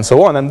and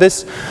so on. And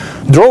this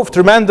drove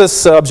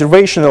tremendous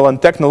observational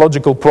and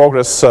technological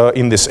progress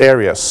in these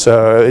areas.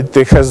 It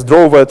has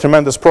drove a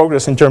tremendous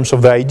progress in terms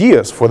of the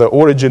ideas for the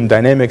origin,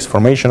 dynamics,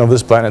 formation of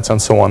these planets and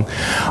so on.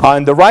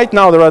 And right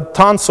now there are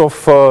tons of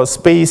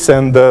space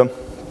and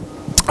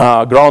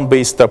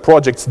ground-based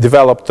projects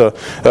developed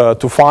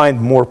to find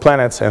more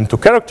planets and to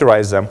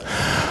characterize them.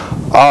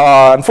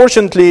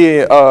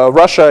 Unfortunately,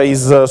 Russia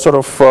is sort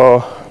of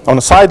on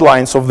the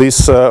sidelines of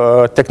this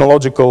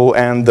technological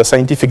and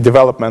scientific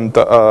development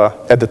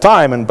at the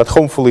time, but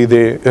hopefully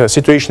the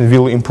situation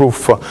will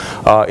improve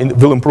in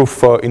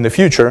the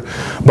future.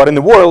 But in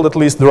the world, at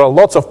least, there are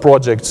lots of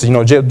projects.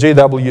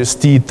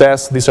 JWST,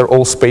 TESS, these are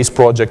all space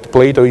projects.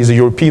 Plato is a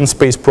European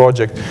space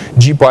project.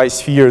 GPI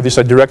Sphere, these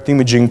are direct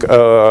imaging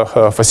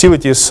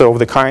facilities of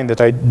the kind that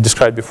I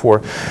described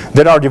before,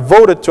 that are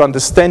devoted to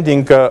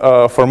understanding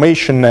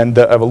formation and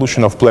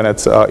evolution of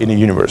planets in the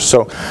universe.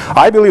 So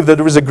I believe that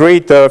there is a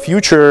great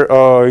future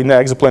in the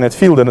exoplanet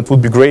field, and it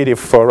would be great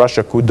if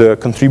Russia could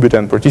contribute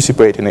and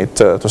participate in it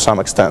to some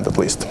extent, at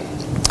least.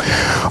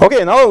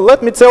 Okay, now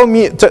let me tell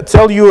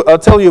you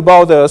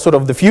about sort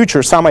of the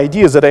future, some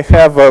ideas that I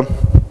have,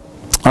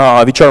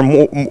 which are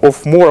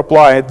of more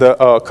applied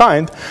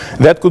kind,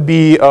 that could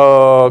be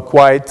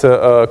quite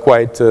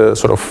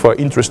sort of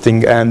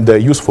interesting and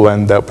useful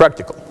and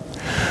practical.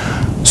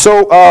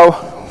 So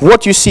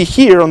what you see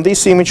here on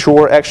this image,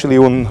 or actually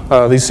on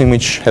this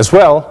image as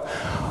well,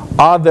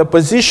 are the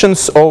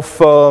positions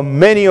of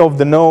many of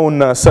the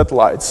known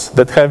satellites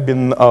that have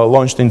been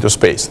launched into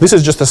space. This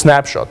is just a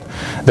snapshot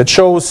that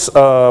shows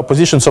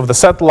positions of the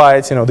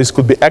satellites. This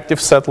could be active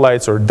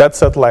satellites or dead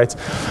satellites.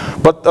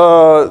 But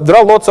there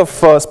are lots of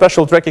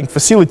special tracking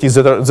facilities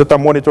that are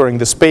monitoring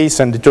the space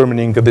and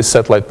determining these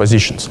satellite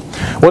positions.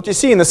 What you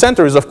see in the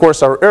center is, of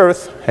course, our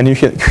Earth, and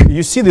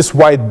you see this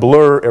white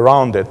blur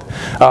around it.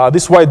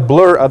 This white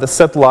blur are the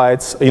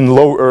satellites in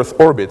low Earth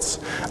orbits,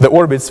 the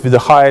orbits with a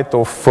height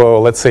of,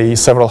 let's say,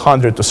 several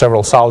hundred to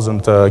several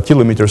thousand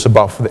kilometers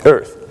above the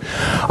Earth.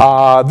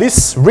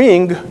 This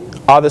ring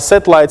are the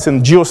satellites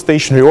in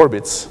geostationary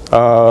orbits.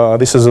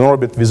 This is an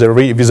orbit with a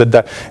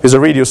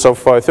radius of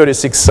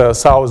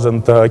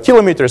 36,000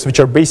 kilometers, which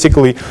are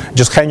basically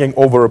just hanging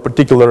over a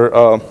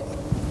particular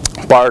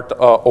part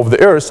of the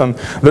Earth, and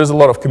there's a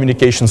lot of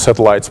communication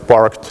satellites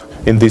parked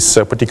in these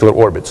particular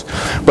orbits.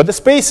 But the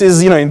space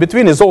is, in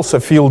between is also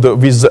filled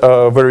with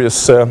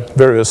various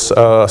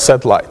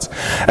satellites,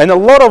 and a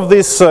lot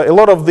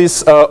of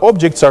these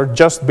objects are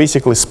just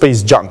basically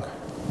space junk.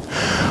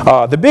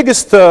 The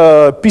biggest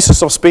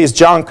pieces of space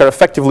junk are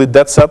effectively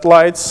dead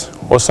satellites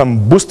or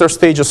some booster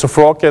stages of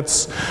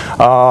rockets,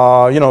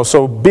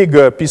 so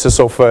big pieces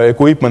of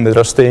equipment that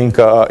are staying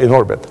in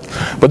orbit.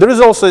 But there is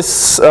also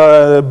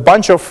a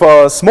bunch of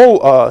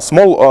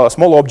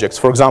small objects.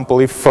 For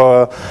example, if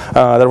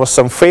there was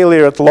some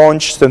failure at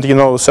launch and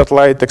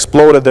satellite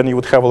exploded, then you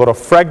would have a lot of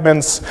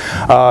fragments.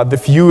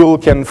 The fuel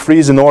can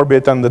freeze in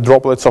orbit, and the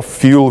droplets of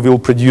fuel will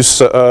produce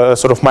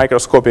sort of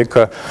microscopic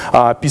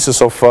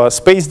pieces of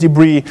space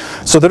debris.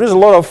 So there is a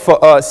lot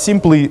of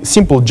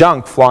simple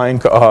junk flying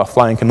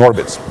in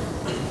orbits.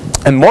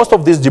 And most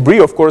of this debris,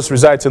 of course,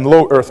 resides in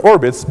low Earth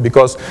orbits,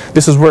 because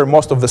this is where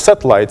most of the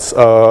satellites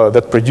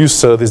that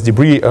produce this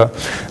debris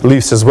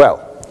lives as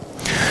well.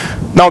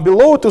 Now,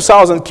 below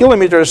 2,000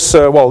 kilometers,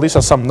 well, these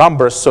are some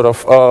numbers, sort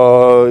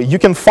of, you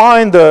can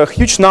find a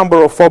huge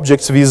number of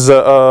objects with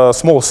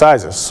small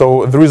sizes.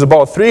 So there is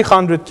about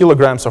 300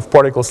 kilograms of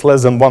particles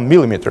less than 1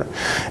 millimeter.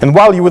 And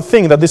while you would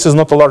think that this is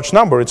not a large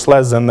number, it's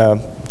less than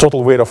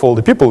total weight of all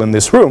the people in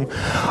this room,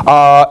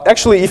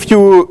 actually, if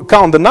you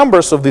count the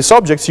numbers of these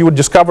objects, you would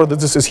discover that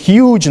this is a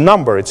huge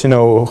number. It's,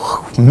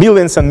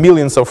 millions and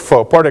millions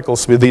of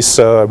particles with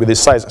these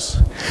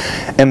sizes.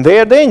 And they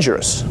are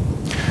dangerous.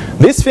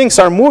 These things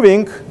are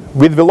moving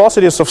with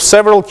velocities of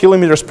several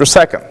kilometers per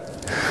second.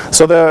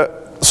 So the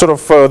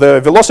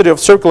the velocity of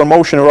circular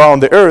motion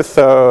around the Earth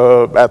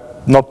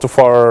at not too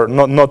far,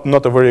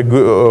 not a very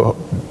good,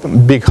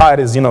 big height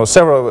is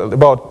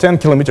about 10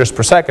 kilometers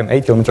per second,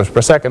 8 kilometers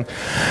per second.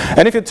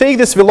 And if you take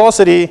this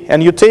velocity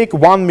and you take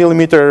 1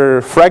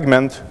 millimeter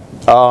fragment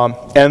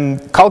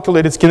and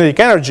calculate its kinetic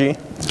energy,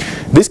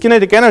 this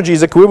kinetic energy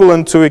is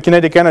equivalent to a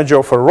kinetic energy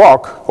of a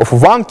rock, of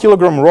 1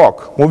 kilogram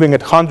rock, moving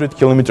at 100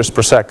 kilometers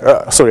per second.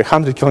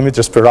 100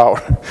 kilometers per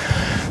hour.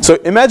 So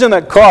imagine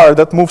a car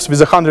that moves with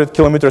 100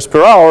 kilometers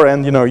per hour,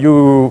 and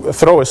you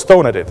throw a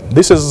stone at it.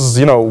 This is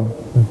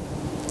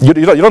you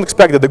don't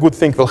expect that a good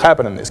thing will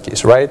happen in this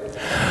case, right?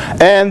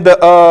 And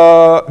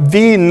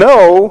we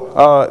know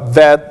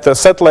that the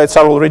satellites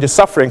are already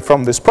suffering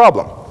from this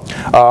problem.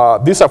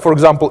 These are, for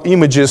example,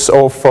 images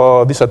of,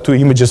 these are two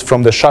images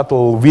from the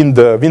shuttle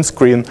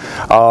windscreen.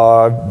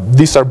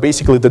 These are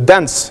basically the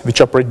dents which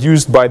are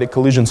produced by the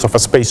collisions of a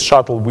space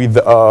shuttle with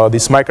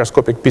these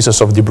microscopic pieces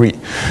of debris.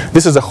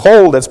 This is a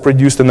hole that's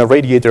produced in the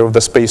radiator of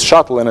the space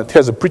shuttle, and it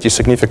has a pretty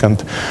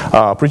significant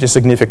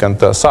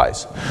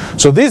size.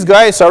 So these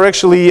guys are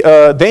actually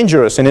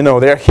dangerous, and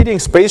they're hitting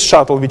space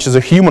shuttle, which is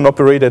a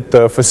human-operated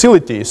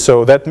facility.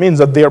 So that means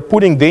that they are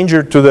putting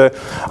danger to the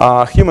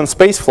human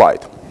space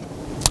flight.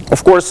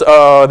 Of course,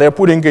 they're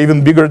putting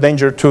even bigger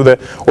danger to the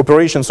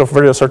operations of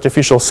various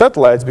artificial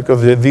satellites,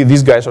 because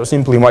these guys are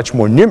simply much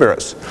more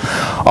numerous.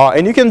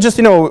 And you can just,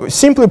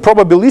 simply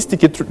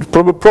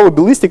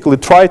probabilistically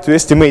try to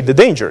estimate the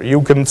danger.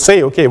 You can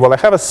say, okay, well, I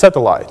have a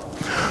satellite.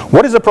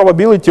 What is the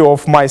probability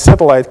of my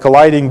satellite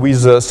colliding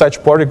with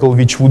such particle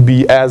which would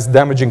be as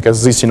damaging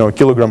as this,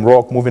 kilogram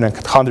rock moving at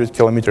 100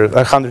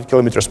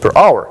 kilometers per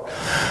hour?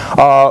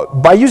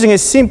 By using a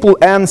simple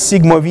n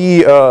sigma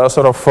v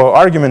sort of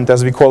argument,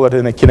 as we call it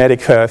in a kinetic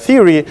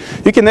theory,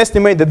 you can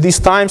estimate that this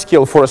time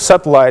scale for a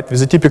satellite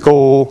with a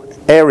typical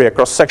area,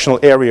 cross-sectional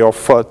area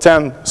of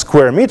 10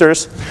 square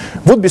meters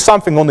would be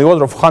something on the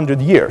order of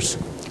 100 years.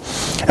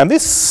 And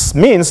this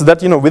means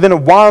that within a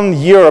 1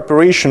 year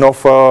operation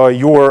of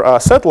your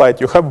satellite,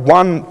 you have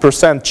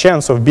 1%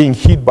 chance of being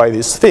hit by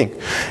this thing.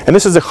 And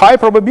this is a high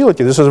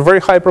probability. This is a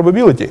very high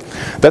probability.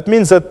 That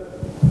means that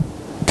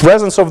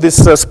presence of this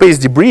space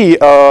debris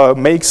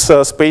makes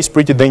space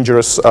pretty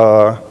dangerous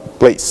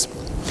place.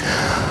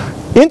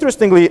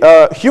 Interestingly,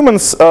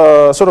 humans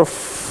sort of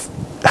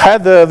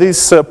had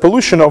this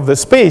pollution of the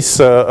space.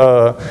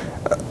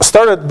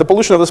 The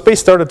pollution of the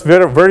space started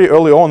very, very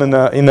early on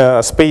in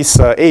a space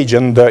age,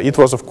 and it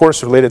was, of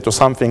course, related to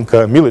something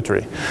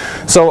military.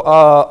 So,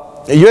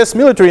 U.S.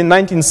 military in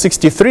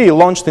 1963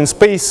 launched in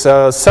space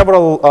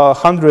several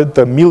 100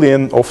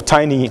 million of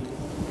tiny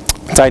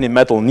tiny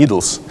metal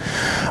needles.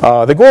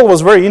 The goal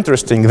was very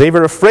interesting. They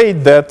were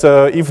afraid that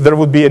if there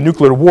would be a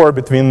nuclear war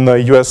between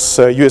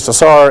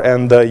USSR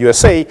and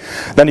USA,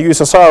 then the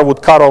USSR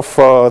would cut off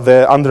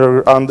the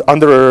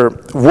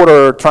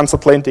underwater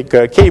transatlantic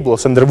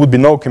cables, and there would be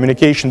no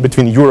communication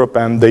between Europe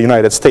and the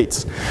United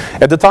States.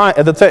 At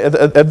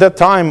that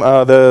time,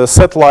 the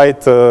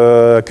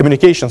satellite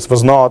communications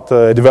was not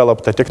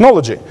developed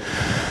technology.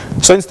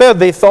 So instead,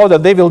 they thought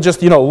that they will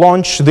just,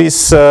 launch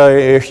this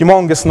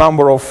humongous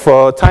number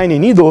of tiny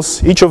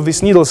needles. Each of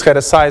these needles had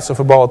a size of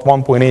about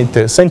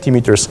 1.8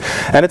 centimeters,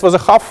 and it was a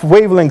half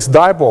wavelength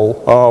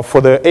dipole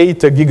for the 8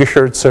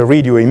 gigahertz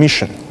radio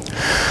emission.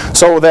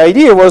 So the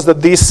idea was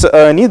that these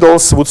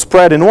needles would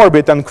spread in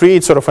orbit and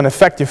create sort of an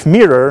effective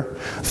mirror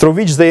through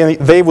which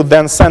they would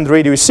then send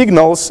radio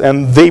signals,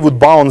 and they would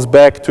bounce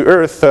back to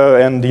Earth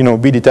and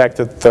be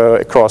detected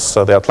across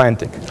the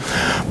Atlantic.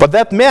 But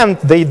that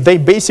meant they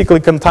basically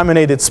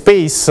contaminated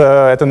space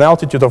at an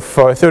altitude of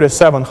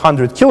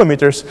 3,700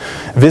 kilometers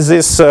with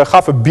this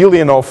 500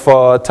 million of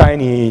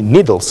tiny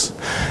needles.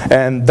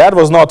 And that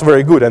was not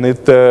very good, and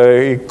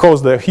it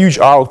caused a huge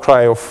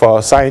outcry of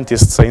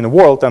scientists in the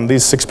world, and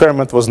this experiment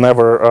was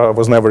never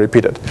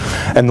repeated.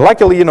 And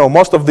luckily,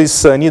 most of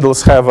these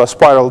needles have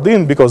spiraled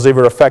in because they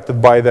were affected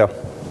by the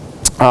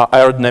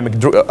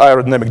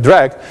aerodynamic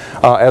drag,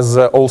 as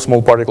all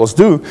small particles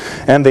do,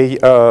 and they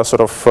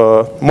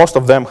most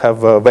of them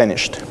have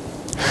vanished.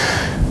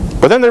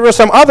 But then there were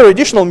some other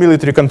additional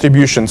military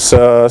contributions.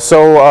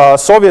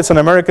 Soviets and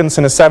Americans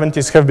in the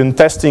 70s have been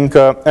testing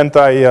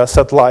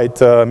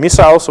anti-satellite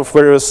missiles of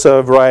various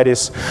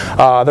varieties.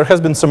 There has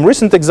been some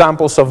recent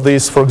examples of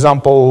this. For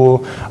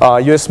example,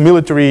 US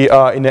military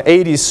in the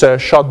 80s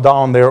shot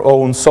down their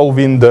own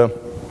Solwind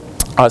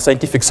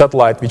scientific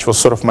satellite, which was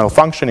sort of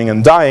malfunctioning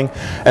and dying,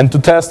 and to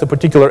test a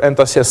particular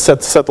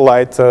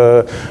anti-satellite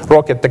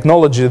rocket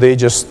technology, they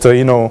just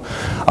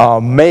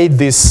made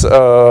this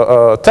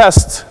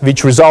test,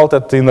 which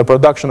resulted in the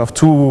production of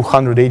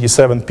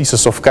 287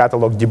 pieces of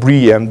catalog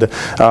debris and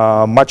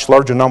much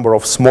larger number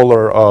of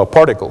smaller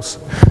particles.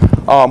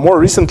 More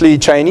recently,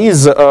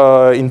 Chinese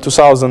in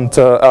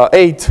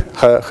 2008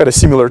 had a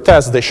similar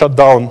test. They shut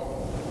down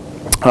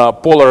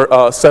polar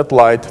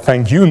satellite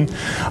Fangyun,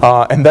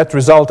 and that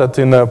resulted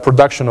in a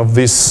production of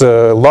this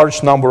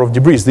large number of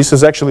debris. This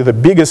is actually the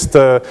biggest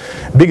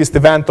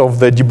event of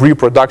the debris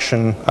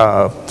production,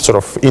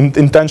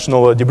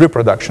 intentional debris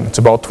production. It's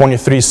about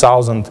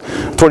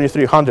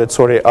 2,300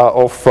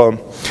 of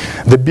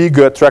the big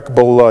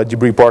trackable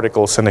debris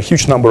particles and a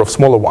huge number of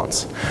smaller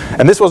ones.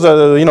 And this was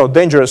a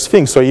dangerous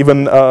thing. So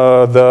even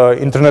the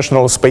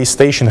International Space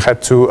Station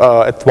had to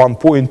at one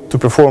point to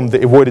perform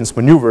the avoidance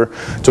maneuver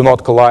to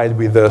not collide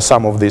with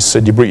some of this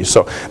debris.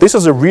 So this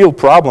is a real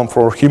problem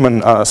for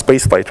human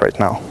spaceflight right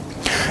now.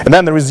 And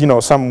then there is,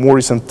 some more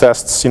recent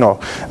tests.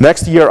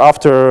 Next year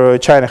after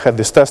China had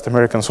this test,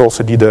 Americans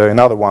also did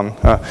another one,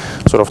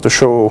 to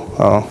show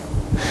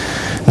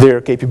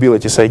their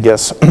capabilities, I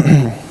guess.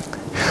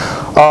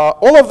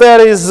 All of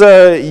that is,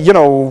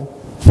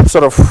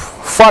 sort of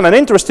fun and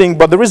interesting,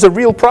 but there is a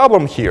real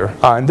problem here.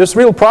 And this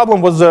real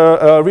problem was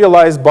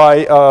realized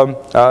by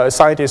a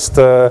scientist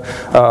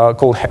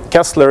called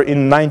Kessler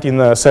in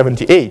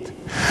 1978.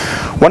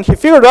 When he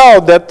figured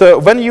out that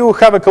when you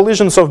have a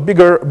collisions of big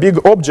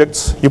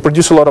objects, you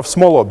produce a lot of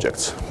small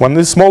objects. When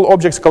these small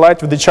objects collide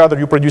with each other,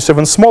 you produce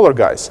even smaller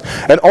guys.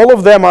 And all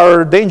of them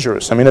are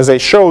dangerous. I mean, as I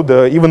showed,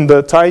 even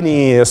the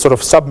tiny sort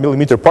of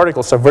sub-millimeter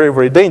particles are very,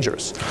 very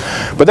dangerous.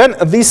 But then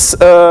this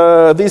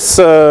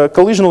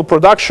collisional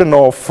production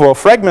of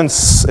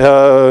fragments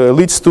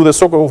leads to the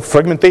so-called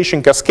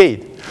fragmentation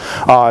cascade,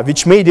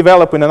 which may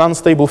develop in an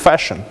unstable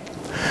fashion.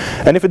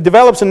 And if it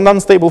develops in an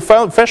unstable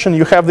fashion,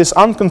 you have this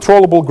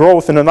uncontrollable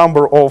growth in a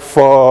number of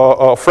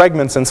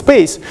fragments in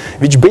space,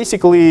 which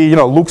basically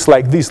looks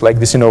like this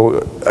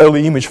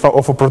early image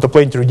of a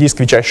protoplanetary disk,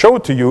 which I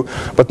showed to you.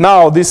 But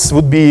now this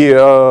would be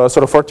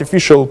sort of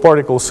artificial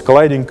particles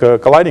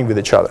colliding with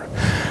each other.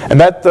 And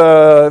that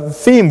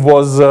theme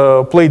was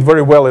played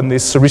very well in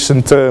this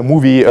recent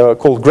movie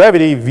called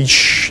Gravity,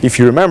 which, if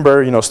you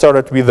remember,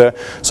 started with a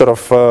sort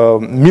of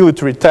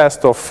military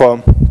test of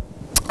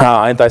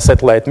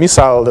anti-satellite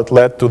missile that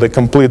led to the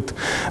complete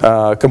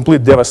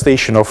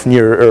devastation of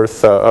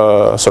near-Earth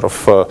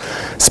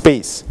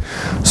space.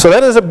 So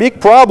that is a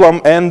big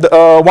problem, and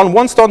one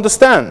wants to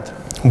understand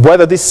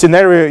whether this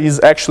scenario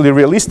is actually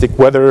realistic,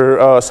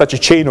 whether such a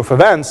chain of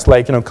events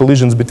like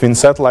collisions between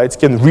satellites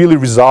can really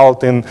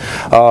result in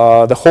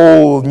the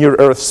whole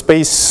near-Earth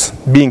space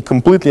being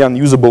completely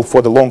unusable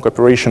for the long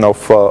operation of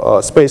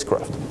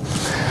spacecraft.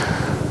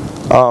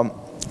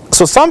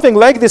 So something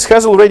like this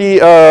has already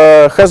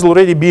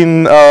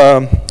been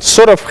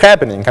sort of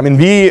happening. I mean,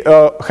 we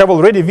have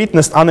already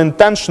witnessed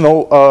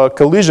unintentional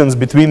collisions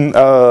between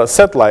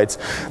satellites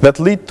that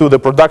lead to the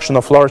production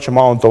of large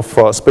amount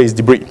of space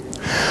debris.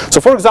 So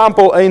for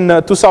example, in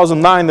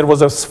 2009, there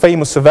was a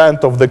famous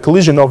event of the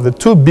collision of the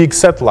two big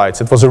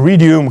satellites. It was a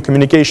Iridium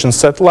communications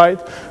satellite,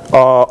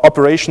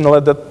 operational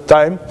at that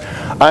time,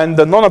 and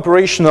the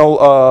non-operational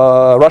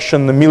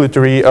Russian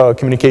military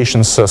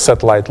communications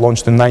satellite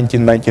launched in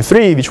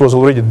 1993, which was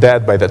already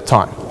dead by that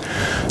time.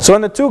 So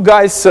when the two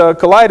guys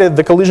collided,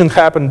 the collision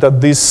happened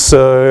at this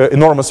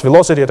enormous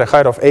velocity at a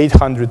height of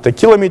 800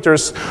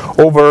 kilometers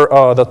over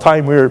the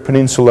Taimyr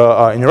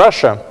Peninsula in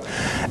Russia.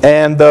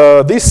 And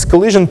this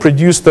collision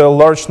produced a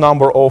large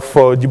number of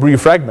debris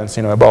fragments,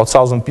 about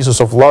 1,000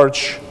 pieces of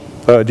large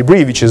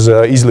debris, which is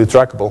easily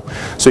trackable.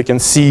 So you can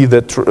see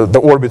the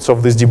orbits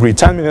of this debris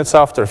 10 minutes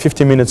after,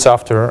 50 minutes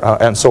after,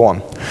 and so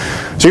on.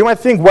 So you might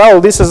think,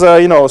 well, this is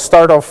a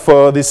start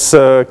of this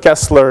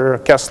Kessler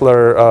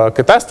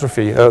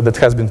catastrophe that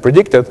has been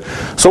predicted.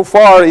 So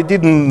far, it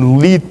didn't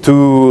lead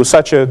to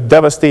such a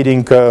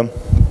devastating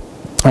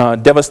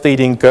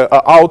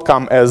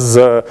outcome as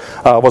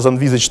was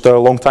envisaged a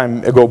long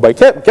time ago by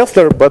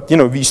Kessler, but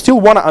we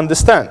still want to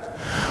understand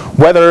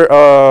whether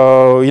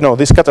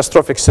this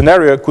catastrophic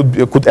scenario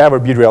could ever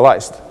be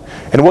realized,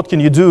 and what can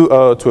you do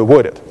to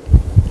avoid it.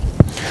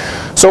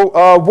 So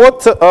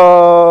what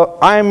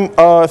I'm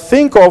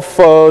think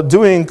of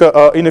doing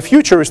in the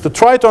future is to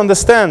try to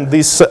understand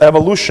this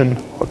evolution,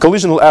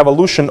 collisional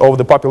evolution of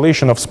the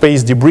population of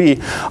space debris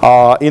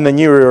in the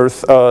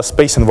near-Earth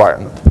space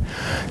environment.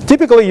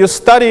 Typically, you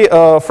study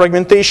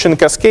fragmentation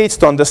cascades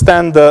to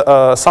understand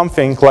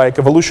something like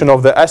evolution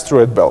of the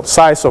asteroid belt,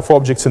 size of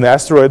objects in the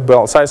asteroid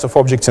belt, size of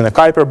objects in the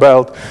Kuiper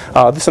belt.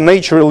 These are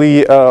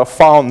naturally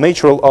found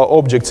natural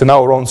objects in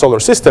our own solar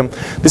system.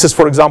 This is,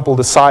 for example,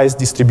 the size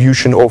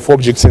distribution of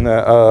objects in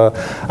an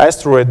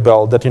asteroid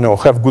belt that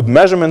have good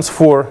measurements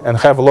for and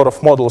have a lot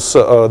of models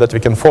that we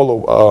can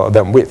follow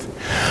them with.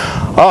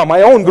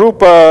 My own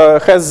group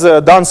has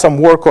done some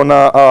work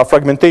on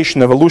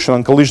fragmentation evolution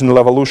and collisional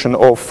evolution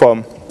of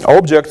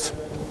objects.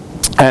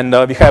 And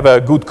we have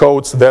good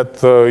codes that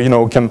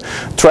can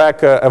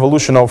track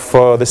evolution of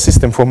the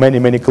system for many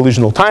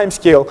collisional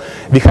timescale.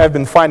 We have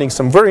been finding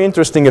some very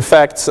interesting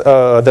effects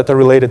that are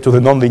related to the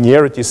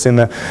nonlinearities in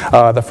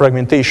the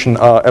fragmentation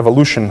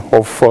evolution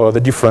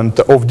of different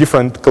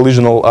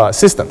collisional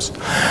systems.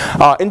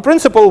 In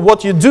principle,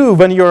 what you do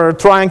when you're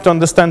trying to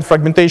understand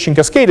fragmentation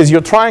cascade is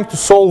you're trying to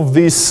solve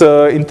this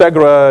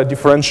integra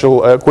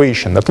differential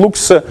equation that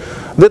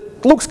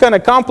looks kind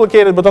of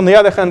complicated, but on the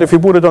other hand, if you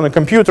put it on a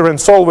computer and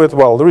solve it,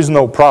 well, there is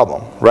no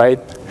problem, right?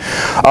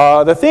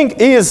 The thing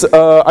is,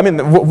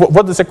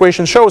 what this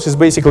equation shows is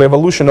basically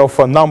evolution of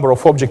a number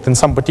of objects in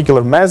some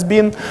particular mass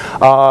bin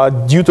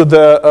due to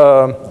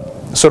the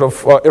sort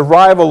of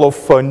arrival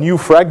of new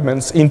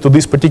fragments into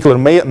this particular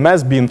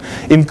mass bin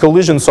in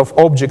collisions of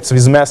objects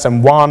with mass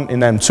m1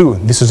 and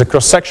m2. This is a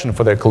cross-section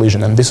for their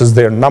collision, and this is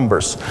their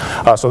numbers.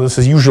 So this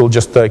is usually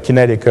just a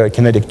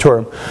kinetic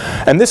term.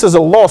 And this is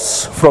a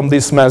loss from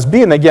this mass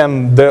bin.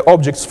 Again, the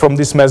objects from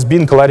this mass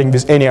bin colliding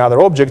with any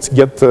other objects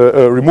get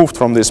removed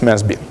from this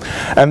mass bin.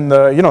 And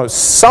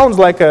sounds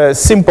like a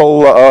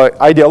simple,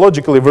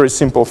 ideologically very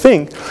simple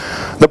thing.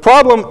 The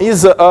problem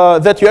is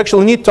that you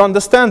actually need to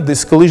understand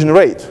this collision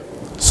rate.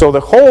 So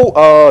the whole,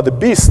 the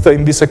beast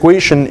in this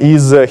equation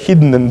is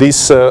hidden in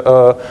this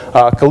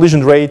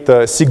collision rate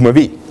sigma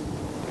v.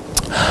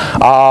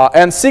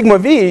 And sigma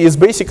v is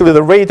basically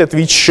the rate at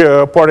which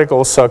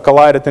particles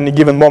collide at any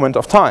given moment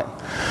of time.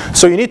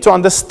 So you need to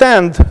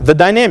understand the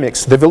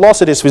dynamics, the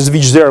velocities with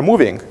which they are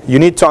moving. You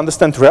need to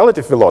understand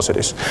relative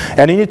velocities.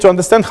 And you need to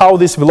understand how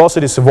these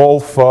velocities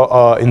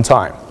evolve in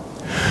time.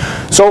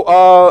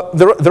 So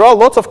there are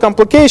lots of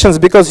complications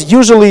because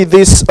usually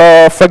these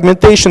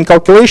fragmentation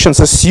calculations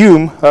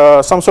assume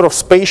some sort of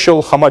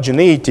spatial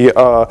homogeneity. They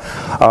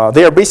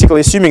are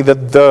basically assuming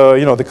that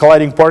the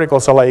colliding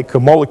particles are like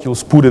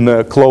molecules put in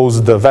a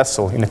closed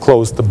vessel, in a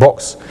closed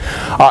box.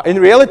 In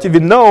reality, we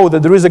know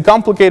that there is a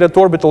complicated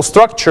orbital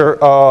structure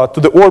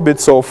to the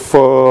orbits of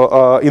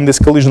in this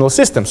collisional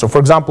system. So for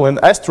example, in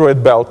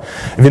asteroid belt,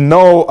 we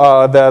know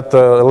that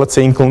let's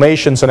say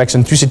inclinations and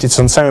eccentricities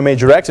on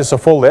semi-major axis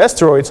of all the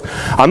asteroids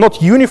are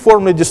not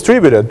uniformly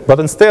distributed, but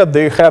instead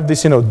they have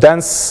these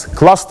dense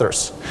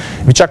clusters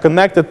which are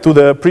connected to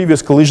the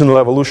previous collisional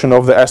evolution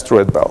of the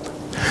asteroid belt.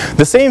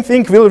 The same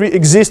thing will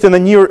exist in a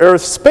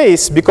near-Earth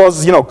space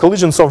because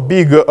collisions of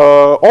big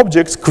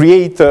objects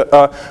create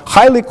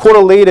highly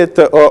correlated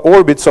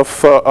orbits of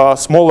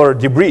smaller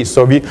debris.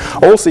 So we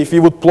also, if we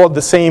would plot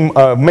the same,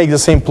 make the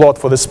same plot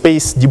for the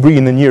space debris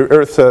in the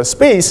near-Earth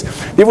space,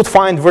 we would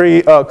find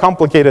very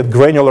complicated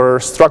granular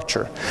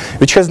structure,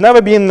 which has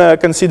never been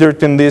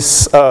considered in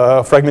this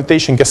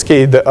fragmentation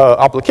cascade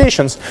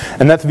applications,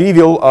 and that we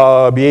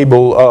will be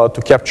able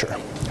to capture.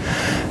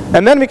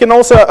 And then we can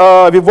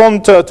also, we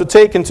want to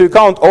take into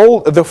account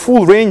the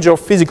full range of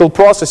physical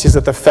processes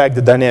that affect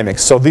the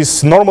dynamics. So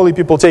this normally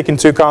people take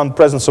into account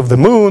presence of the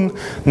moon,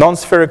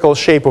 non-spherical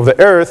shape of the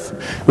Earth.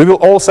 We will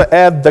also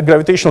add the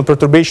gravitational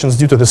perturbations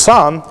due to the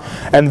sun,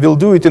 and we'll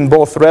do it in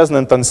both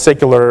resonant and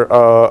secular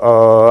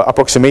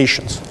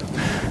approximations.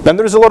 Then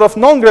there is a lot of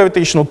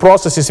non-gravitational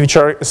processes which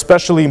are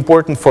especially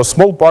important for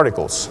small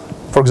particles.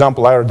 For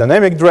example,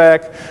 aerodynamic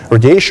drag,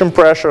 radiation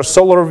pressure,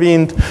 solar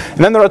wind.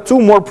 And then there are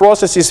two more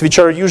processes which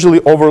are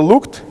usually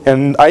overlooked,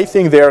 and I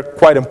think they are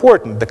quite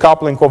important. The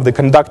coupling of the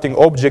conducting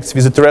objects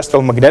with the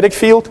terrestrial magnetic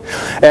field.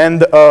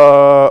 And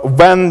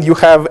when you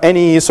have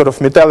any sort of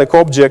metallic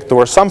object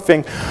or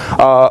something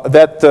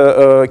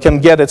that can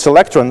get its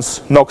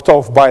electrons knocked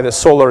off by the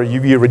solar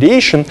UV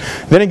radiation,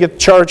 then you get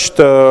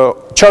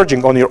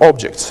charging on your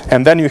objects.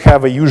 And then you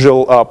have a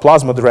usual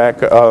plasma drag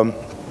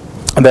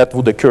that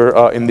would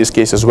occur in this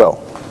case as well.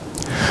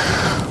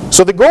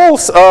 So the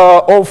goals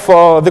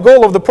the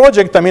goal of the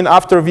project, I mean,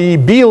 after we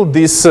build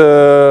this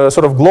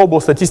sort of global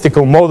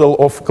statistical model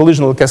of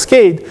collisional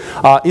cascade,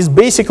 is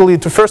basically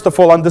to first of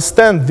all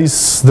understand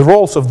the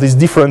roles of these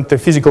different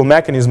physical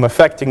mechanisms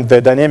affecting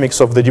the dynamics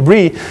of the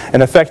debris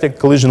and affecting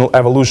collisional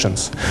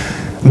evolutions.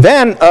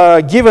 Then,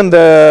 given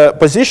the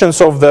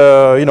positions of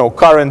the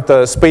current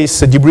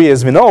space debris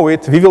as we know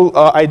it, we will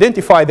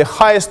identify the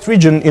highest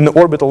region in the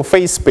orbital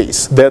phase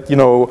space that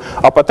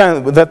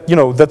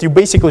that you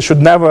basically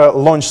should never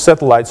launch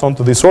satellites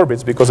onto these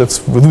orbits because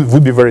it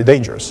would be very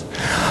dangerous.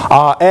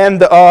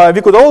 And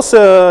we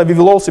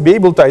will also be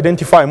able to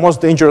identify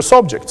most dangerous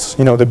objects,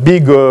 the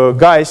big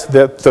guys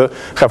that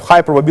have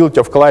high probability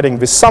of colliding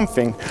with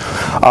something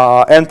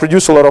and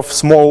produce a lot of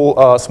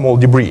small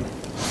debris.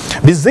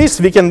 With this,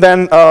 we can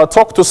then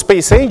talk to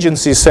space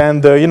agencies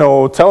and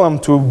tell them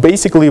to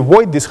basically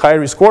avoid these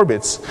high-risk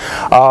orbits,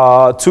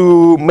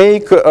 to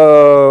make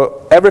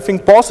everything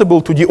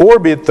possible to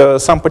deorbit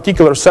some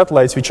particular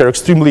satellites which are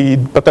extremely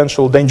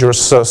potential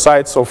dangerous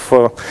sites of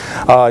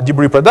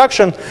debris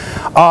production.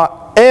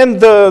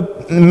 And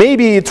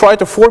maybe try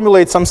to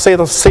formulate some set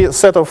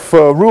of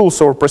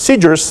rules or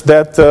procedures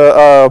that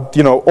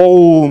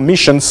all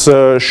missions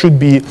should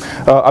be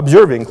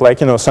observing, like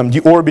some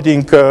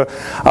deorbiting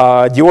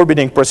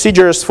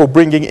procedures for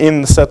bringing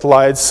in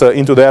satellites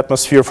into the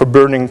atmosphere for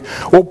burning,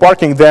 or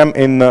parking them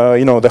in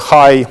the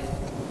high,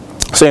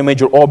 say,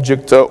 major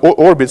object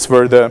orbits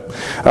where the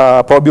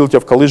probability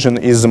of collision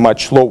is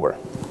much lower.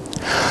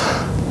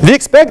 We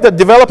expect that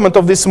development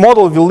of this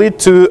model will lead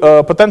to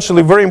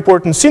potentially very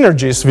important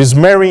synergies with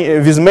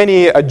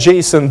many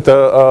adjacent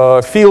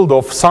fields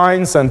of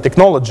science and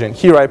technology. And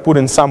here I put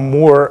in some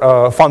more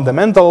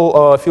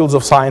fundamental fields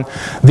of science.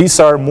 These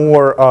are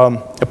more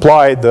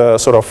applied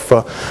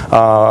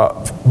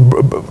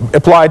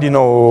applied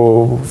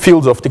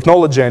fields of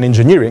technology and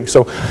engineering.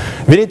 So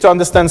we need to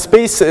understand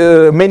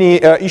many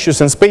issues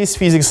in space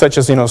physics, such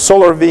as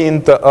solar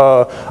wind,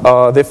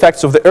 the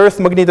effects of the Earth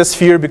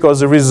magnetosphere,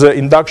 because there is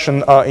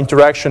induction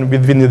interaction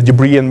between the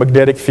debris and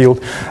magnetic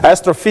field.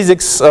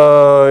 Astrophysics,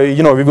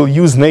 we will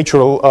use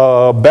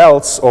natural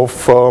belts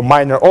of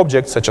minor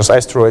objects such as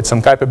asteroids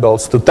and Kuiper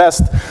belts to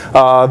test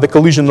the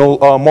collisional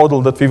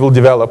model that we will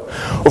develop.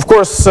 Of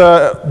course,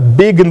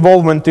 big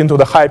involvement into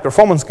the high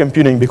performance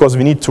computing, because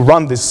we need to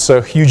run this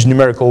huge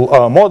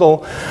numerical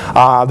model.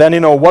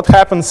 Then what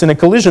happens in a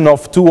collision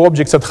of two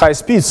objects at high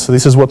speeds?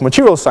 This is what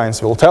material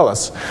science will tell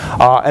us.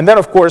 And then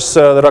of course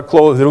there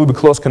will be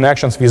close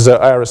connections with the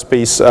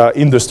aerospace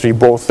industry,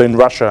 both in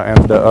Russia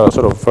and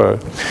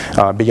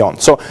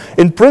beyond. So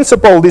in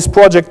principle, this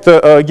project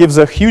gives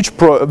a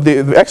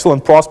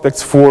excellent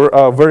prospects for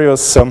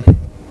various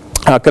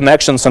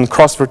connections and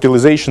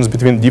cross-fertilizations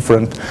between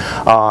different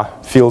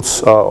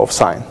fields of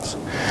science.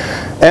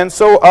 And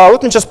so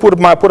let me just put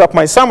up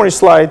my summary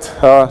slide.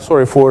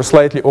 Sorry for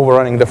slightly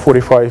overrunning the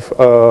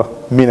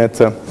 45-minute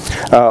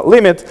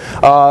limit.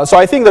 So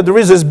I think that there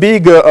is this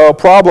big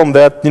problem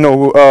that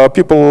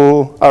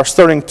people are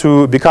starting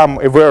to become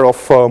aware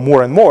of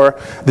more and more,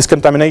 this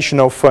contamination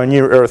of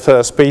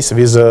near-Earth space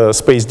with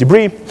space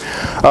debris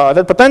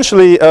that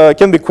potentially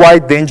can be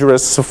quite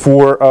dangerous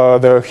for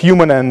the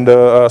human and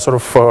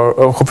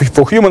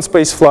for human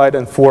space flight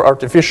and for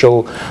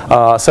artificial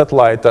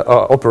satellite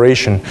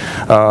operation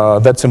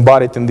that's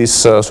embodied in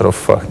this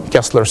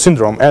Kessler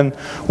syndrome. And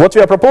what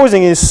we are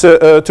proposing is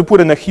to put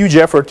in a huge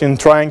effort in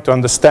trying to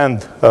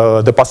understand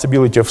the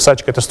possibility of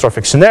such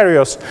catastrophic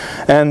scenarios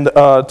and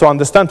to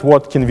understand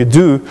what can we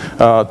do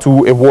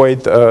to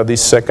avoid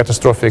these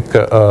catastrophic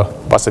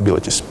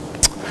possibilities.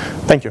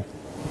 Thank you.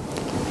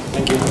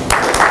 Thank you.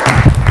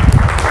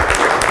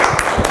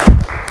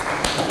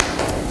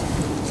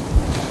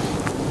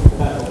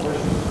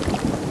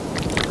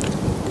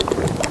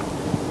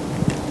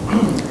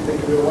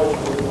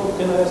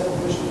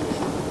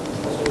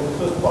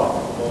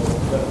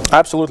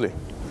 Absolutely.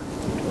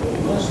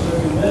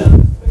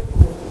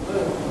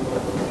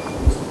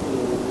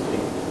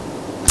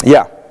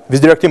 Yeah,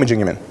 with direct imaging,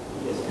 you mean?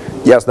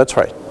 Yes, that's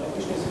right. My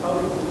question is, how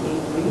I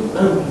think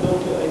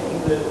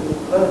the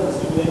planet is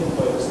regulated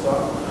by the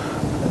star.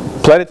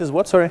 Planet is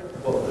what, sorry?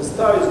 Well, the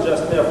star is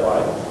just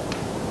nearby.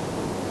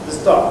 The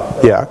star.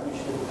 Yeah.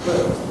 Which the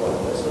planet is by.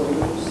 So you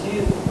see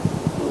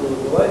the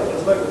light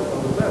reflected from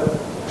the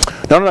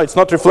planet. No, it's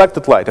not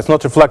reflected light. It's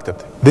not reflected.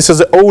 This is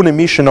the own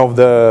emission of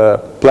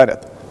the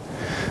planet.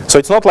 So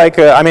it's not like,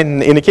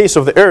 in the case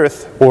of the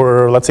Earth,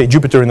 or let's say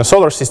Jupiter in the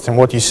solar system,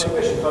 what you see. My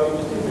question, how you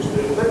distinguish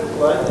the reflected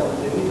light and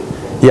the emitted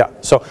light? Yeah,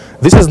 so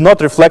this is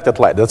not reflected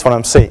light, that's what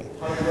I'm saying.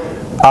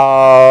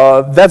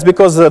 That's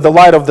because the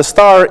light of the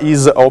star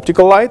is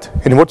optical light,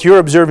 and what you're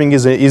observing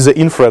is an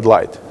infrared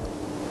light.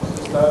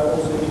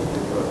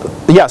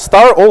 Yeah,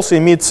 star also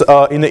emits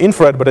in the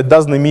infrared, but it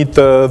doesn't emit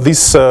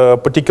this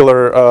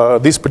particular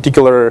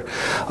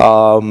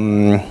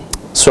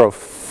sort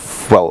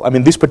of, well, I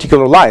mean, these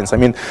particular lines. I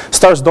mean,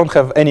 stars don't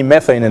have any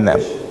methane in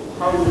them.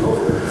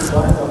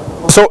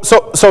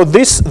 So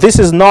this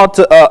is not.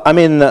 I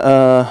mean,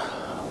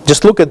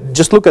 just look at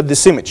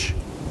this image.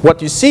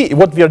 What you see,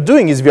 what we are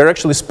doing is we are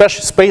actually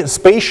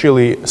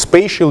spatially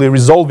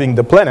resolving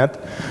the planet,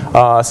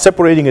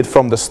 separating it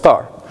from the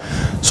star.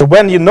 So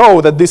when you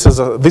know that this is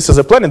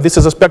a planet, this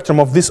is a spectrum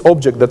of this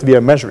object that we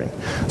are measuring.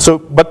 So,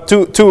 but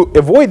to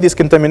avoid this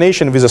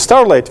contamination with the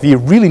starlight, we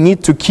really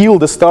need to kill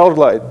the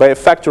starlight by a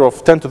factor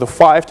of 10 to the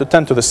 5 to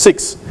 10 to the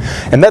 6.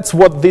 And that's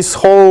what this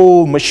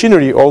whole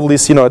machinery, all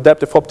this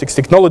adaptive optics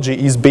technology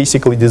is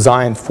basically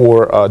designed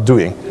for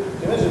doing.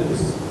 Imagine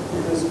this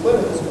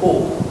planet is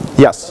cold.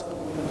 Yes.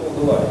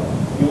 You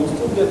will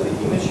still get the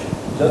image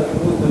just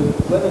because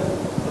the planet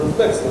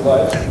reflects the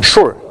light.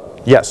 Sure.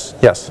 Yes.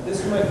 Yes. This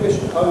is my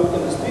question. How you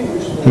can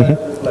distinguish the light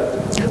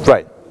reflected?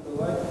 Right. The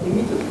light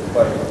emitted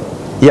by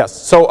it. Yes.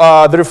 So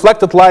the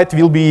reflected light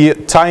will be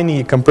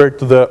tiny compared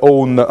to the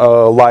own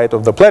light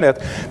of the planet,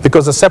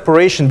 because the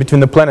separation between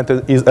the planet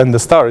and the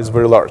star is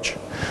very large.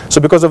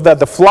 So because of that,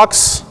 the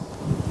flux,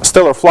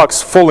 stellar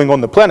flux falling on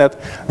the planet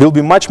will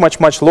be much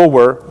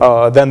lower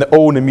than the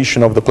own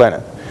emission of the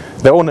planet.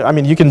 I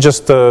mean, you can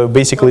just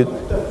basically.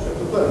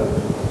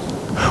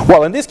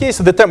 Well, in this case,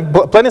 the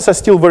planets are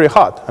still very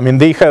hot. I mean,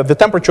 they have the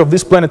temperature of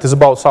this planet is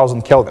about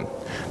 1,000 Kelvin,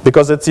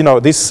 because it's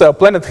this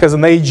planet has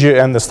an age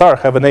and the star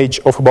have an age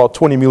of about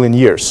 20 million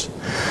years.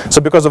 So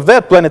because of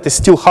that, planet is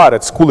still hot.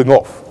 It's cooling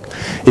off.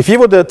 If you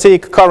would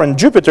take current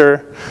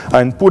Jupiter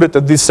and put it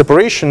at this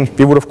separation,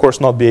 we would of course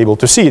not be able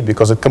to see it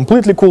because it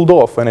completely cooled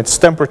off and its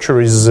temperature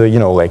is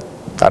like,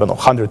 I don't know,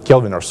 100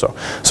 Kelvin or so.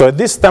 So at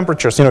these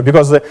temperatures,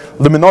 because the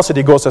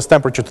luminosity goes as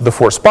temperature to the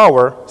force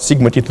power,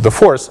 sigma t to the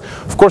force,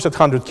 of course at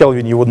 100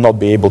 Kelvin you would not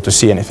be able to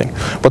see anything.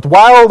 But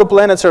while the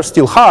planets are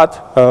still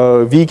hot,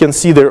 we can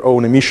see their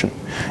own emission.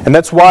 And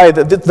that's why,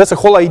 that's the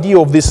whole idea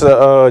of this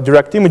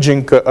direct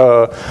imaging,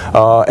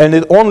 and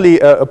it only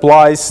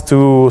applies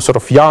to sort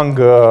of young,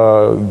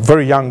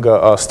 very young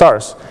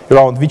stars,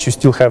 around which you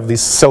still have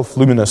these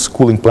self-luminous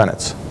cooling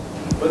planets.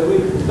 By the way,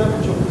 the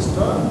temperature of the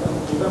star and the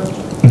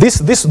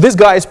temperature. This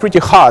guy is pretty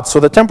hot, so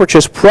the temperature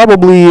is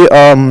probably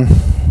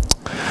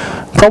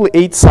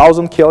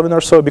 8,000 Kelvin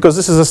or so, because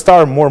this is a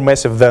star more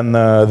massive than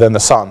the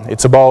sun.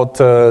 It's about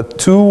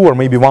 2 or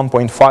maybe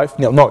 1.5.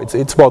 No,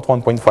 it's about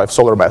 1.5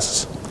 solar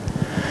masses.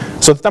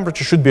 So the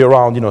temperature should be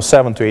around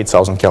 7 to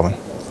 8,000 Kelvin.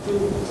 Still,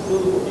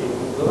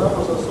 the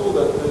numbers are so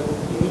that the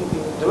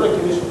direct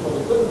emission from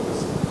the planet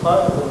is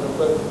higher than the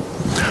planet.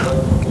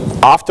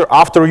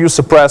 After you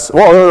suppress,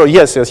 well,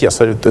 yes.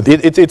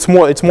 It's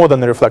more than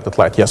the reflected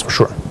light. Yes, for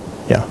sure.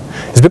 Yeah,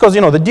 it's because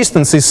the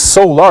distance is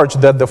so large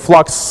that the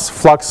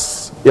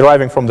flux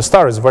arriving from the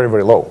star is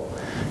very low.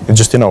 It's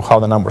just how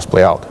the numbers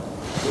play out.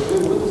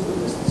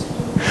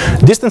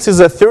 Distance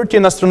is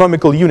 13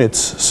 astronomical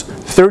units.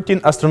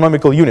 13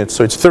 astronomical units.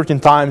 So it's 13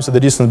 times the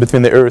distance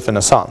between the Earth and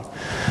the Sun.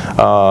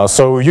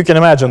 So you can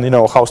imagine,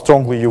 how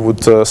strongly you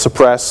would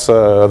suppress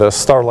the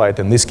starlight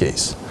in this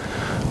case.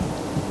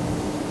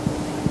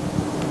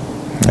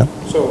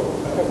 So,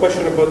 a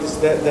question about this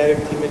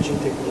direct imaging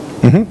technique.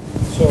 Mm-hmm.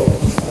 So,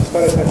 as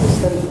far as I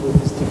understand, with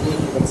this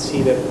technique, you can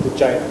see the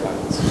giant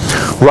planets.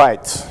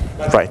 Right.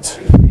 But Right.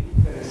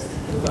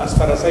 As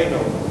far as I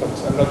know, but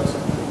I'm not a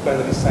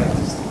planetary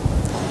scientist,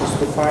 is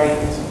to find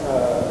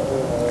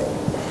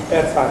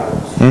Earth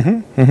animals.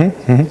 Mm-hmm. Mm-hmm.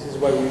 Mm-hmm. This is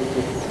why we use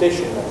the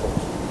computation method.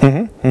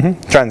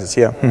 Mm-hmm. Transits,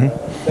 yeah. Mm-hmm.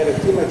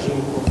 Direct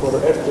imaging for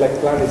Earth-like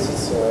planets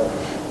is,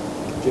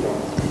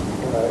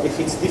 if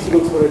it's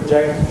difficult for a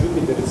giant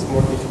Jupiter, it's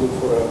more difficult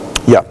for a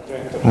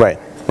giant Earth.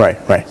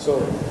 Right. So,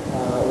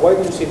 why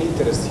do you see an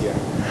interest here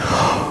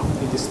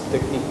in this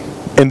technique?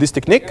 In this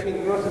technique? I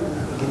mean, not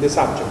in the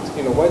subject.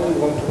 Why do you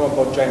want to know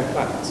about giant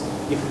planets?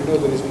 If we know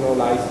there is no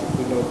life, if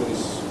we know there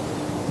is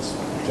this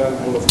giant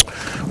ball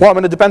of... Well, I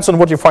mean, it depends on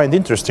what you find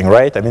interesting,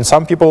 right? I mean,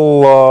 some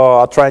people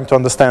are trying to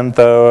understand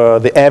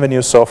the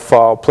avenues of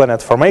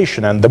planet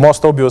formation, and the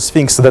most obvious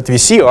things that we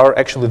see are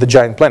actually the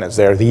giant planets.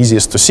 They are the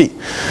easiest to see.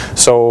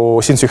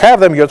 So since you have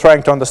them, you're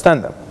trying to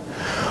understand them.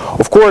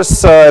 Of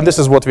course, and this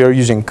is what we are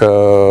using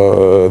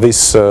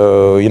this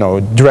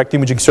direct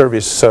imaging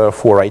service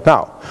for right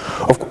now.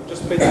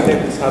 Just make the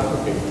devil's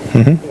advocate.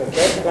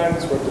 Giant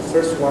planets were the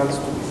first ones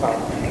to be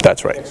found.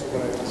 That's right.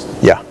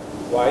 Yeah.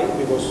 Why?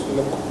 Because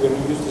when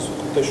you use this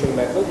computation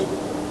method,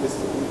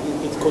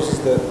 it causes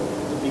the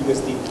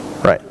biggest dip.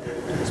 Right.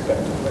 In the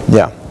spectrum, right?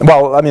 Yeah.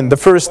 Well, I mean, the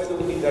first. Why do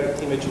we need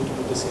direct imaging to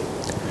do the same?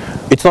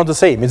 It's not the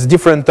same. It's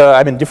different.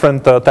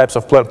 Different types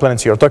of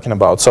planets you're talking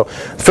about. So,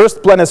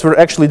 first planets were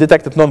actually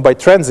detected not by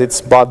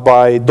transits but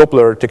by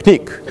Doppler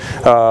technique.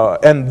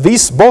 And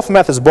these both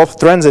methods, both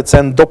transits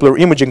and Doppler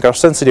imaging, are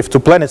sensitive to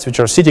planets which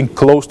are sitting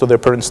close to their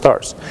parent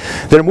stars.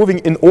 They're moving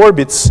in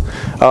orbits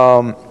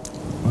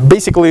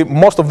basically,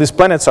 most of these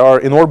planets are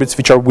in orbits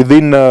which are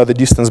within the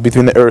distance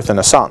between the Earth and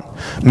the Sun.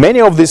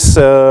 Many of these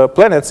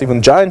planets,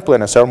 even giant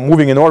planets, are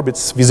moving in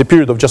orbits with a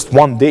period of just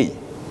 1 day.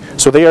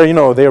 So they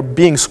are, they are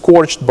being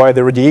scorched by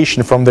the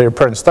radiation from their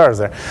parent stars.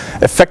 Their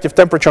effective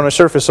temperature on the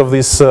surface of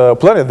this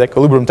planet, the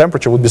equilibrium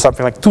temperature, would be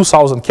something like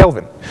 2000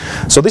 Kelvin.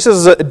 So this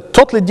is a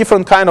totally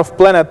different kind of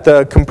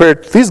planet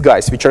compared to these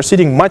guys, which are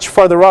sitting much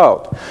farther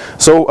out.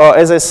 So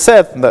as I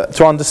said,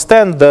 to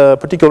understand the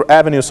particular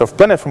avenues of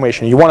planet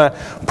formation, you want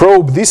to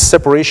probe this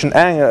separation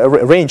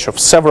range of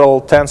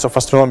several tens of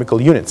astronomical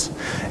units.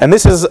 And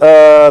this is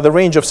the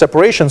range of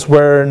separations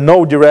where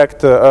no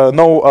direct,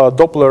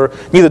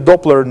 Doppler, neither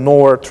Doppler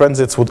nor transits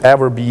would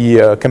ever be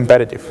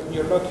competitive.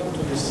 You're not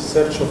into this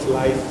search of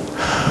life?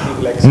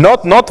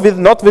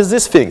 Not with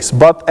these things,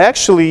 but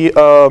actually,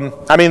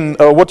 I mean,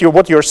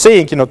 what you're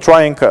saying,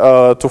 trying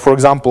to, for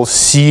example,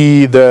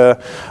 see the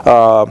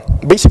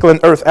basically an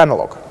Earth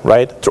analog,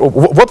 right?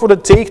 What would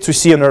it take to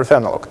see an Earth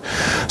analog?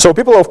 So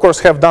people, of course,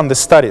 have done the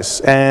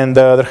studies, and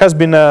there has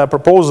been a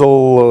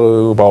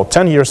proposal about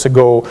 10 years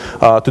ago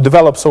to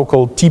develop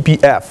so-called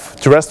TPF,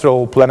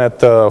 Terrestrial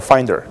Planet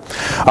Finder.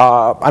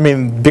 I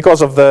mean,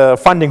 because of the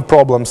funding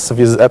problems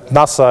at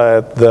NASA,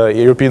 at the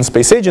European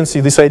Space Agency,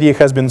 this idea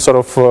has been sort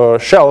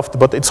of shelved,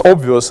 but it's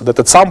obvious that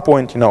at some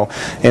point,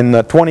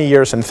 in 20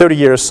 years and 30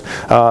 years,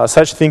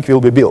 such thing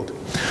will be built.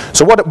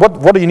 So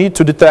what do you need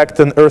to detect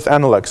an Earth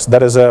analog?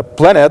 That is a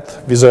planet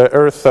with a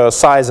Earth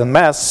size and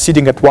mass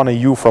sitting at 1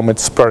 AU from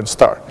its parent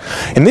star.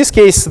 In this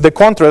case, the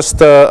contrast,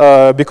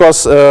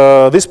 because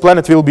this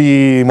planet will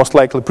be most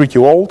likely pretty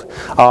old,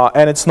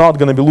 and it's not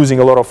going to be losing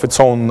a lot of its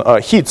own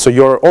heat, so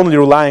you're only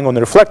relying on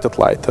the reflected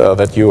light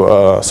that you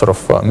sort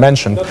of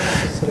mentioned.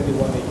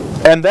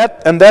 And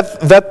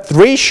that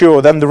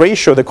ratio, then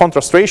the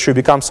contrast ratio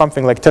becomes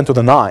something like 10 to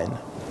the 9.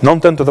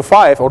 Not 10 to the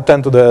 5 or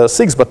 10 to the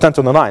 6, but 10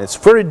 to the 9. It's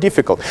very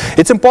difficult.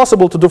 It's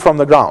impossible to do from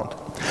the ground.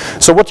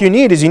 So what you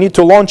need is you need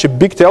to launch a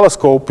big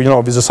telescope,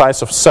 with the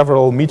size of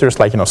several meters,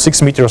 like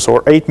 6 meters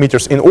or 8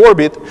 meters in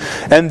orbit,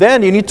 and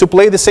then you need to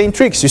play the same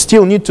tricks. You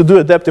still need to do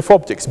adaptive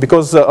optics,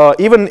 because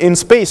even in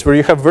space, where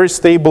you have very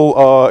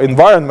stable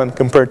environment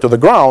compared to the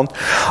ground,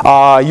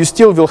 you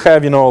still will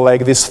have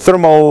like this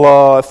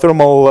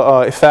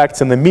thermal effects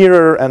in the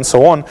mirror and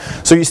so on.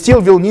 So you still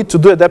will need to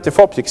do adaptive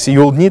optics. You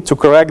will need to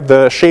correct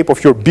the shape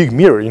of your big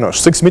mirror.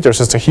 6 meters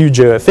is a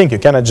huge thing. You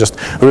cannot just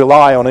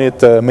rely on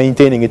it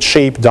maintaining its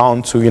shape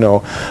down to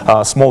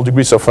small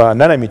degrees of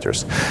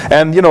nanometers.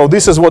 And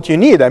this is what you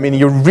need. I mean,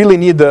 you really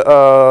need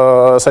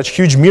such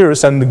huge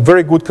mirrors and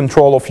very good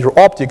control of your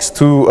optics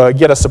to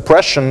get a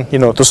suppression,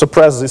 to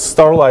suppress this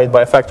starlight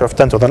by a factor of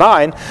 10 to the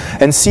 9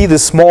 and see the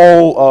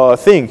small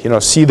thing,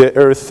 see the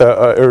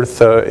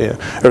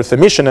Earth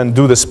emission and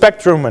do the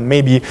spectrum and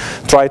maybe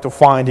try to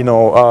find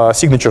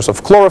signatures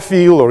of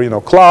chlorophyll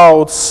or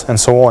clouds and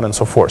so on and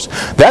so forth.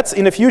 That's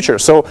in the future.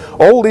 So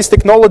all this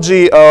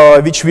technology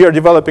which we are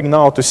developing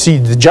now to see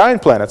the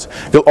giant planets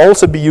will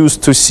also be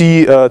used to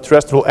see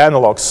terrestrial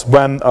analogs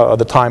when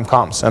the time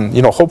comes. And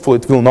hopefully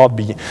it will not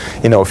be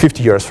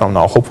 50 years from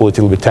now. Hopefully it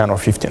will be 10 or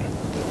 15. I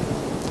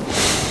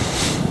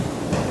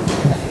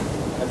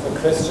have a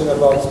question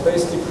about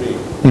space debris.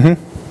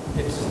 Mm-hmm.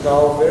 It's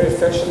now very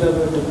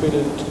fashionable to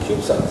build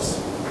CubeSats.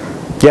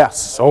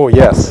 Yes. Oh,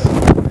 yes.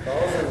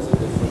 Thousands of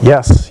different.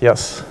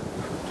 Yes.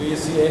 Do you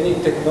see any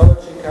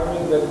technology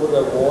coming that would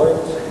avoid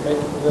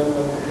making them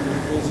an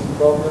increasing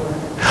problem?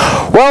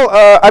 Well,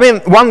 I mean,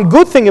 one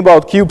good thing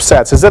about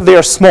CubeSats is that they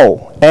are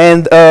small.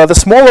 And the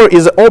smaller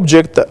is the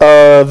object,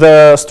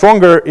 the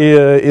stronger,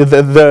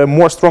 the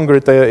more stronger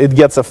it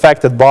gets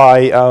affected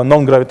by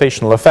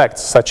non-gravitational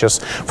effects, such as,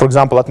 for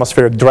example,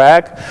 atmospheric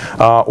drag,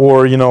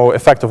 or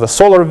effect of the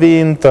solar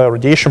wind,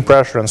 radiation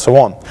pressure, and so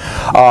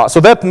on. So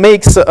that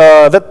makes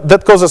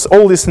that causes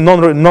all these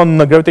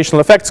non-gravitational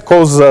effects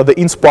cause the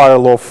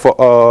in-spiral of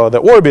the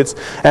orbits.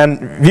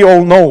 And we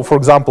all know, for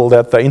example,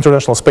 that the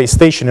International Space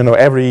Station,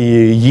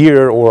 every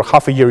year or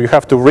half a year, you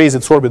have to raise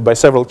its orbit by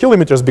several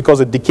kilometers because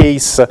it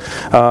decays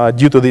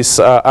due to this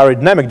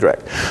aerodynamic drag.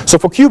 So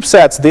for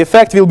CubeSats, the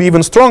effect will be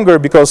even stronger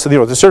because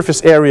the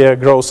surface area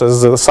grows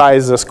as the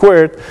size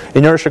squared,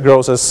 inertia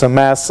grows as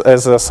mass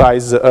as a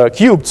size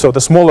cubed. So the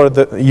smaller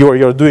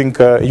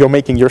you're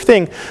making your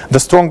thing, the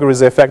stronger is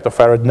the effect of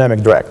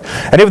aerodynamic drag.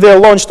 And if they are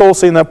launched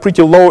also in a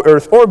pretty low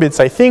Earth orbits,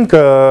 I think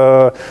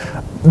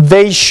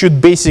they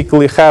should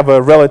basically have a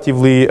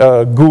relatively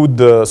good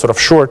sort of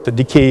short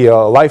decay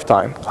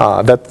lifetime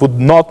that would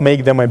not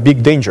make them a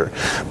big danger.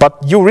 But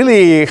you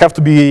really have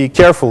to be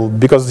careful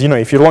because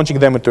if you're launching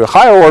them into a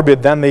higher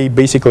orbit, then they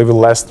basically will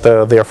last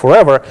there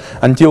forever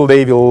until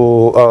they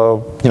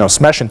will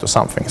smash into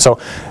something. So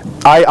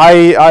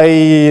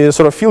I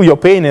sort of feel your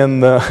pain,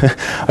 and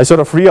I sort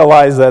of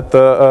realize that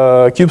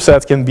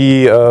CubeSats can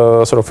be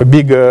sort of a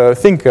big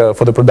thing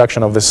for the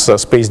production of this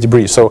space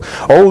debris. So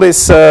all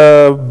this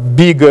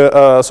big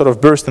sort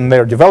of burst in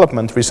their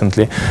development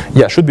recently,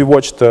 should be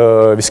watched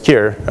with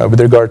care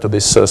with regard to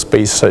this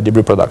space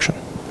debris production.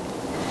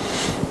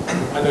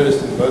 I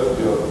noticed in both of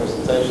your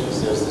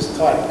presentations there's this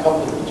tight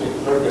coupling between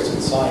progress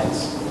in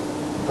science,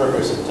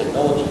 progress in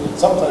technology. And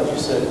sometimes you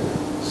said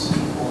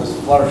all this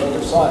flourishing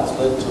of science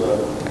led to a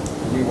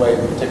new wave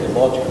of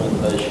technological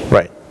innovation.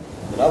 Right.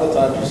 And other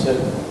times you said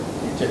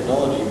new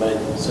technology made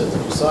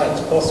certain new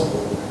science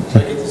possible. So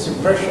I get this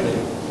impression in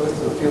both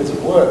of the fields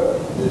of work,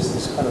 there's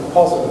this kind of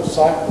positive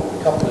cycle,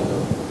 coupling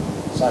of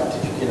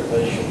scientific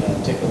innovation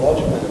and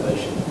technological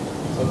innovation.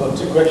 So I've got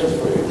two questions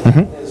for you.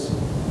 Is,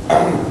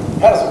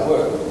 how does it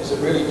work? Is it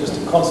really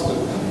just a constant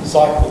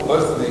cycle of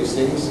both of these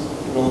things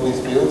in all of these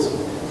fields?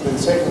 And then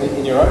secondly,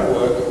 in your own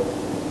work,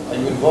 are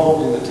you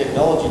involved in the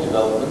technology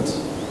development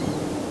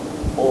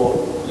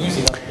or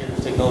using other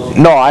people's technology?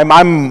 No,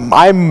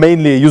 I'm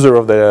mainly a user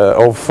of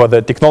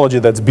the technology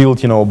that's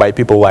built, by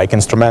people like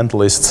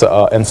instrumentalists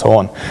and so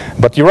on.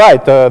 But you're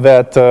right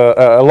that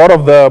a lot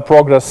of the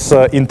progress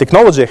in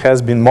technology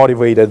has been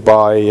motivated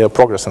by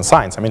progress in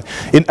science. I mean,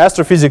 in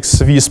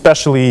astrophysics, we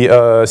especially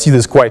see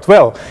this quite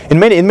well. In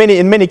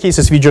many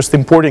cases, we're just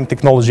importing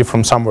technology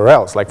from somewhere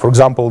else. Like, for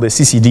example, the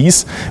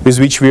CCDs with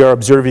which we are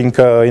observing,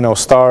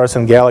 stars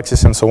and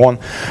galaxies and so on.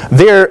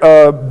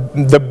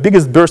 The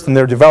biggest burst in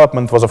their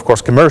development was, of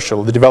course,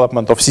 commercial. The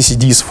development of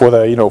CCDs for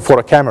the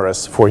photo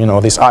cameras for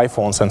these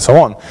iPhones and so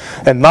on.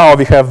 And now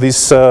we have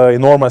these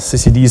enormous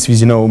CCDs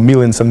with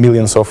millions and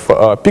millions of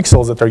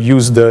pixels that are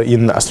used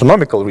in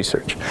astronomical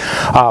research.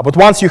 But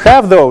once you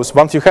have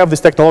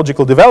these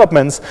technological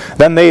developments,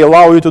 then they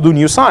allow you to do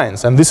new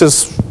science. And this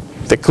is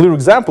a clear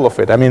example of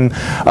it. I mean,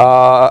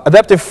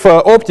 adaptive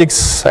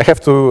optics, I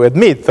have to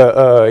admit,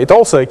 it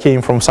also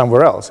came from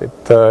somewhere else.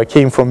 It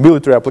came from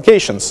military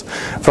applications,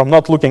 from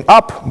not looking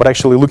up, but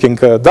actually looking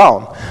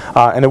down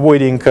and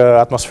avoiding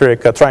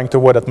trying to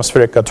avoid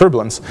atmospheric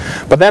turbulence.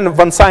 But then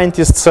when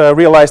scientists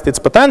realized its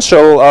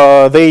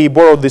potential, they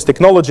borrowed this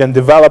technology and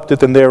developed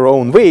it in their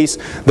own ways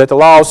that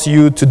allows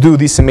you to do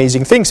these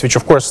amazing things, which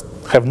of course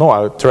have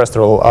no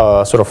terrestrial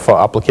sort of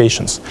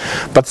applications.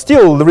 But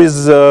still, there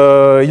is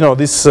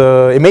this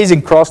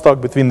amazing crosstalk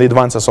between the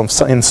advances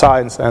in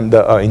science and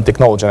in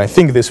technology, and I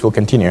think this will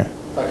continue.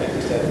 Okay,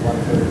 just add one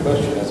further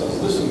question. As I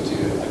was listening to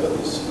you, I got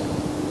this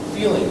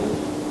feeling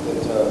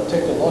that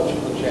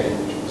technological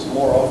change is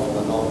more often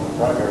than not the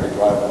primary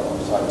driver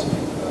of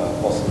scientific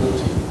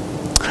possibility.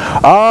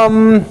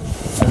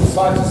 As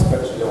scientists,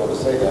 perhaps you don't want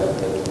to say that.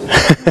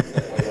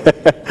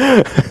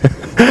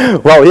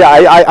 Well, yeah,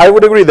 I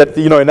would agree that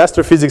in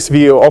astrophysics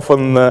we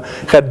often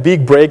had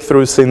big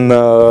breakthroughs in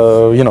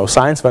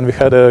science when we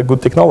had a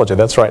good technology.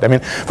 That's right. I mean,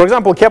 for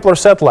example, Kepler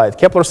satellite.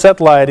 Kepler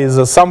satellite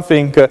is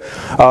something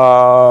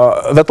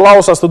that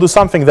allows us to do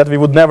something that we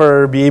would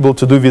never be able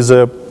to do with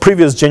a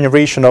previous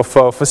generation of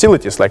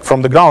facilities, like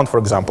from the ground, for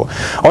example.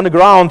 On the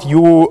ground,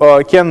 you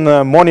can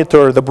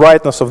monitor the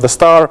brightness of the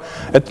star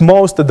at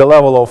most at the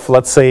level of,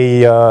 let's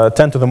say,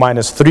 10 to the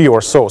minus 3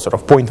 or so, sort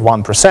of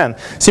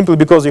 0.1%, simply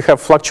because you have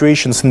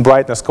fluctuations in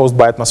brightness caused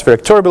by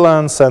atmospheric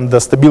turbulence and the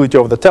stability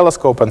of the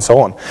telescope and so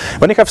on.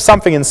 When you have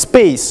something in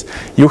space,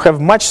 you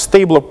have much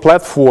stabler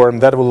platform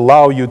that will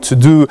allow you to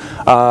do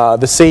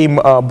the same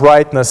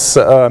brightness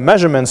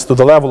measurements to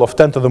the level of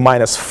 10 to the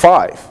minus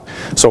 5.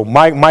 So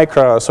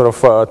sort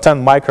of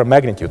 10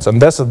 micromagnitudes,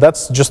 and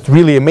that's just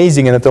really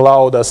amazing, and it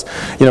allowed us,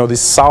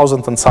 these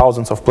thousands and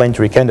thousands of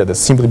planetary candidates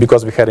simply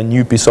because we had a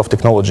new piece of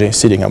technology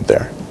sitting up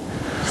there.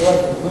 So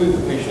I conclude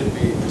that we should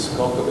be in the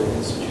Skoltech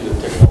Institute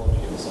of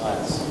Technology and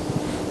Science.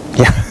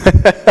 Yeah. I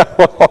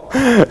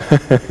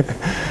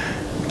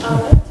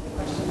have two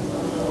questions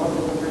on the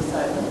orbital reverse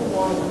side. Number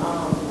one,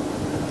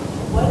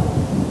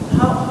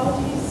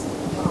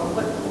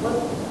 what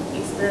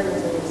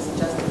experiments are you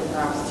suggesting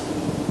perhaps to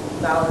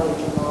validate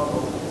your model?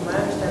 My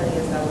understanding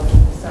is that with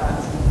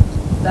CubeSats,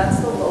 that's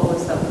the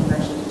lowest that we can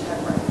actually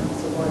detect right now,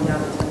 so going down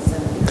to 10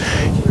 centimeters.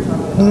 What you were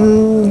talking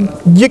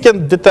about. You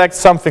can detect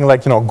something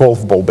like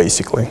golf ball,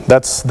 basically.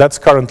 That's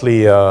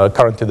currently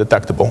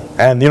detectable,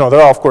 and there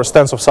are of course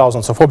tens of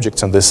thousands of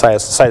objects in this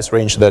size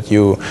range that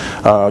you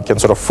can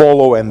sort of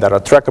follow and that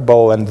are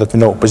trackable and that we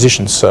know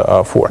positions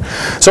for.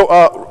 So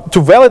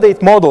to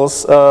validate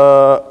models,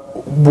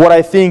 what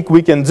I think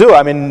we can do,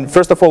 I mean,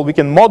 first of all, we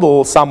can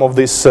model some of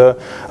these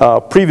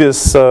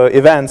previous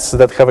events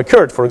that have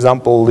occurred. For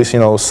example, this,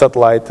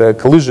 satellite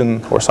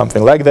collision or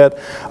something like that.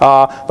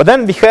 But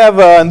then we have,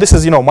 and this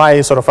is,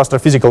 my sort of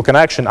astrophysical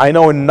connection. I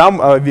know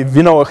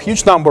we know a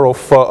huge number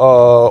of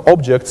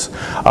objects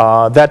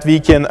that we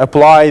can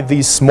apply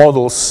these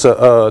models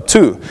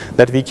to,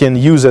 that we can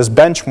use as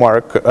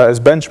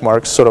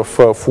benchmarks, sort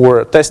of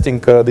for testing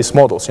these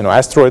models.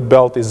 Asteroid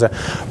belt is a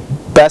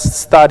best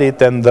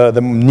studied and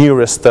the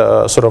nearest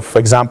sort of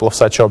example of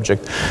such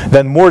object.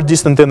 Then more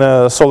distant in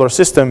a solar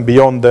system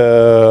beyond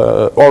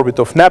the orbit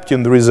of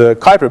Neptune, there is a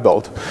Kuiper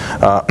belt,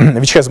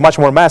 which has much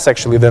more mass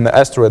actually than the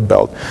asteroid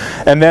belt.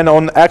 And then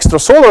on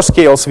extrasolar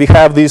scales, we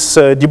have these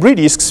debris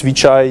disks,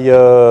 which I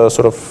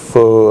sort of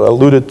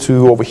alluded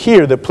to over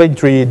here, the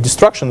planetary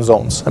destruction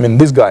zones. I mean,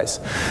 these guys,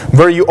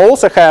 where you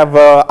also have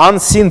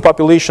unseen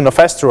population of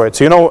asteroids.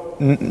 You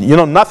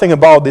know nothing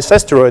about these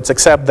asteroids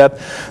except that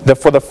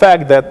for the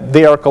fact that they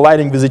they are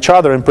colliding with each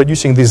other and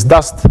producing this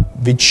dust,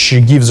 which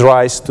gives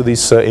rise to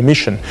this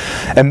emission.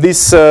 And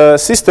these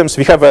systems,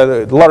 we have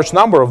a large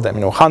number of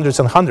them, hundreds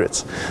and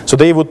hundreds. So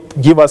they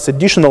would give us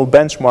additional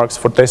benchmarks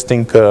for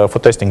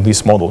testing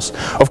these models.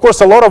 Of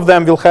course, a lot of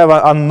them will have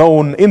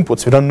unknown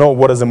inputs. We don't know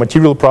what are the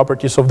material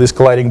properties of these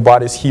colliding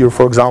bodies here,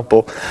 for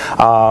example.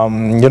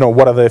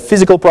 What are the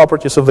physical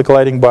properties of the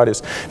colliding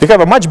bodies. We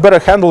have a much better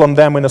handle on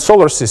them in a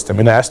solar system,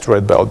 in an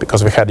asteroid belt,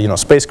 because we had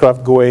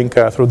spacecraft going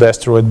through the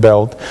asteroid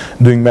belt,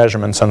 doing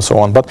measurements and so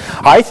on. But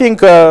I think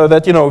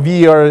that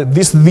we are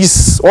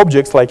these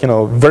objects, like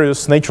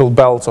various natural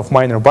belts of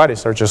minor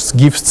bodies, are just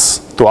gifts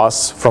to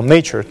us from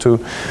nature to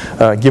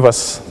give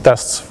us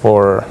tests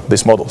for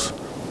these models.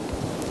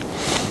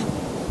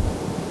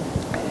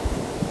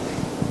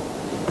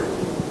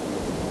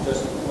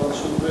 Just one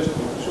short question.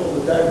 Show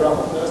the diagram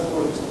of the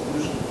asteroid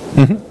distribution.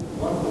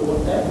 One over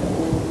n.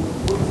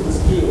 What is the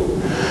scale?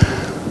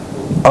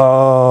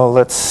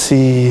 Let's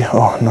see.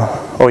 Oh no.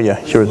 Oh yeah,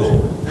 here it is.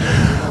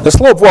 The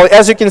slope, well,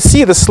 as you can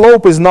see, the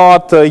slope is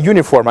not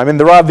uniform. I mean,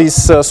 there are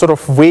these sort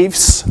of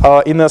waves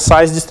in a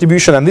size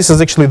distribution, and this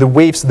is actually the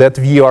waves that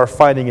we are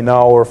finding in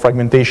our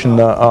fragmentation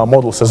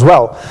models as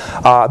well.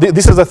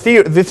 This is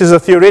a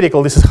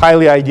theoretical, this is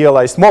highly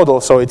idealized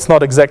model, so it's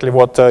not exactly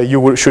what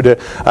you should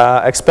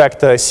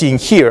expect seeing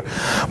here.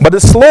 But the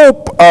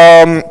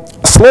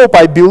slope,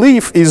 I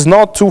believe, is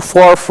not too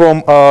far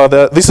from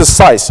this is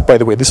size, by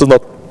the way. This is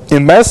not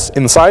in mass,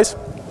 in size.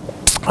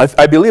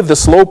 I believe the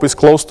slope is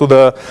close to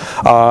the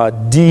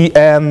d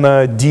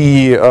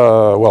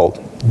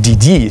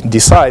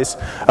size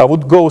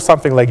would go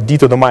something like d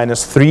to the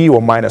 -3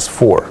 or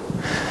 -4.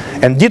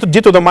 And d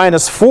to the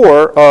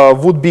 -4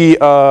 would be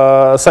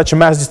such a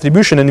mass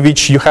distribution in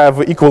which you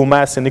have equal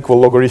mass and equal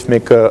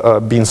logarithmic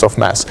beams of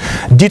mass.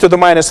 D to the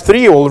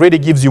 -3 already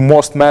gives you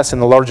most mass in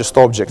the largest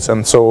objects,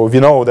 and so we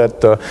know that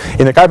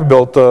in a Kuiper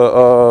belt,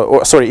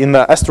 in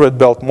the asteroid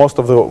belt, most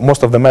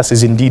of the mass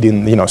is indeed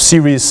in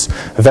Ceres,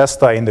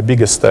 Vesta, in the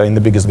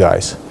biggest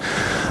guys.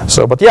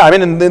 So, but yeah, I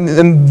mean,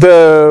 in the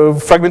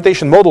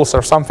fragmentation models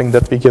are something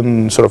that we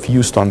can sort of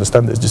use to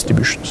understand these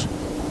distributions.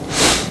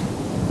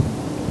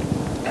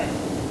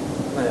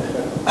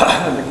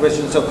 The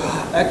question. So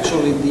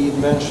actually, the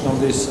invention of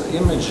this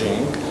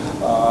imaging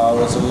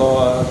was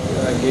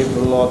gave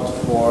a lot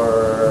for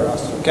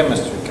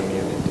astrochemistry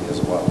community as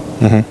well,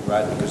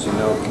 right? Because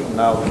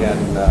now can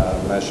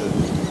measure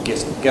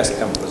gas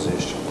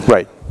composition.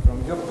 Right. From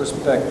your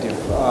perspective,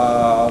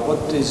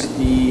 what is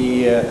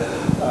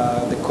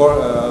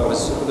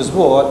with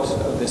what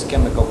this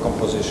chemical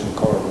composition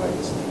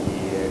correlates?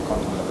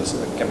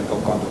 The chemical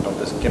content of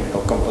this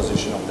chemical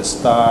composition of the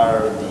star,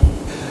 the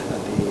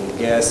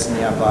gas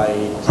nearby.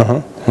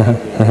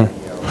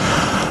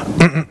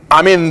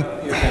 I mean,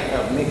 you can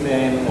have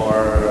methane or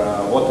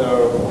water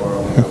or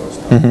whatever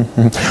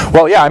stuff.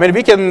 Well, yeah, I mean,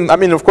 we can,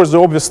 of course, the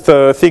obvious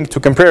thing to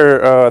compare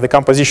the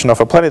composition of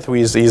a planet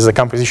with is the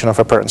composition of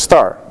a parent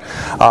star.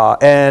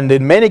 And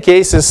in many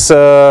cases,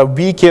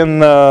 we can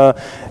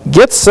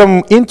get some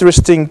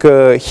interesting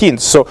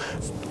hints. So,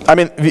 I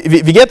mean,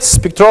 we get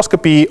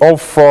spectroscopy of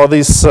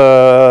these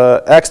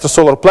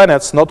extrasolar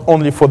planets, not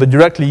only for the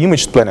directly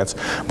imaged planets,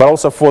 but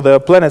also for the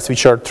planets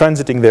which are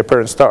transiting their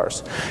parent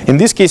stars. In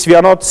this case, we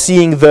are not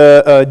seeing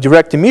the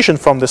direct emission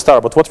from the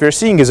star, but what we are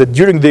seeing is that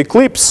during the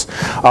eclipse,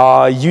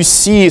 you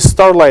see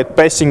starlight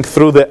passing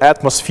through the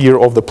atmosphere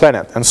of the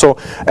planet. And so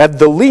at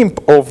the limb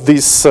of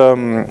this,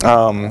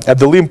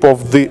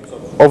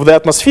 of the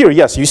atmosphere,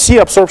 yes, you see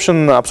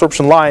absorption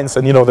lines,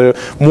 and the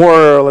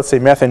more, let's say,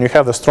 methane you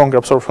have, the stronger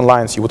absorption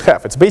lines you would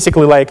have. It's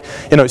basically like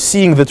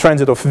seeing the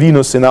transit of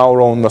Venus in our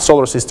own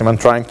solar system and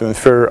trying to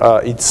infer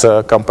its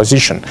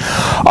composition.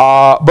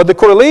 But the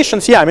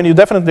correlations, yeah, I mean, you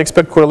definitely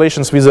expect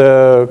correlations with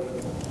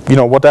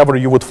whatever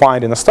you would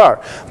find in a star.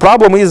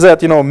 Problem is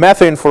that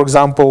methane, for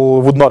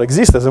example, would not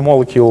exist as a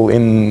molecule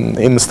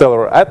in the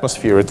stellar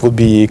atmosphere. It would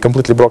be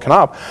completely broken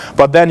up.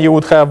 But then you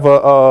would have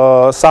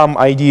some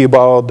idea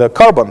about the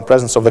carbon,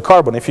 presence of the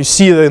carbon. If you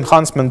see the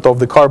enhancement of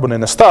the carbon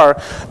in a star,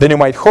 then you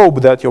might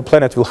hope that your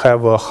planet will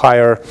have a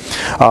higher,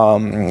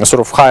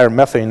 higher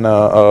methane.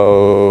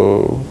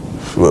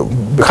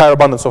 Higher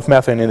abundance of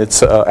methane in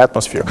its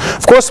atmosphere.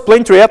 Of course,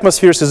 planetary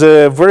atmospheres is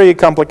a very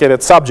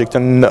complicated subject,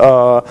 and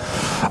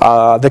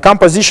the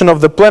composition of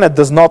the planet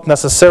does not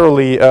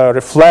necessarily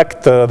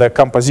reflect the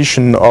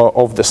composition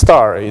of the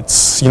star.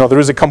 It's there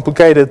is a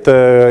complicated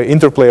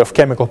interplay of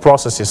chemical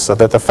processes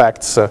that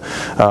affects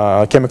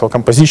chemical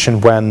composition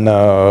when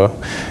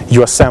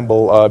you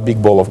assemble a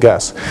big ball of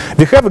gas.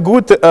 We have a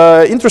good,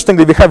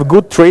 interestingly, we have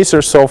good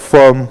tracers of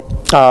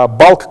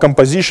bulk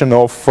composition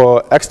of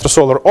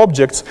extrasolar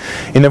objects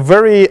in a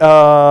very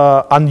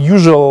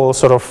unusual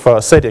sort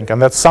of setting,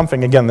 and that's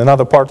something, again,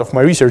 another part of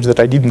my research that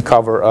I didn't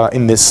cover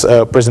in this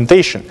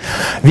presentation.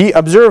 We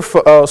observe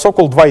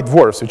so-called white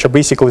dwarfs, which are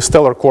basically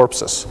stellar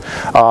corpses.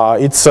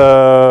 It's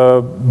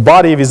a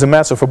body with a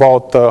mass of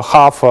about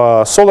half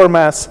solar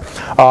mass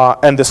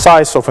and the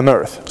size of an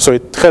Earth. So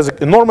it has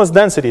enormous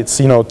density. It's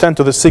 10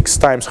 to the 6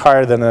 times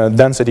higher than a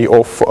density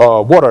of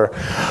water,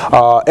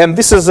 and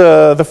this is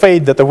the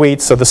fate that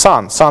awaits the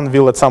sun. Sun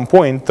will at some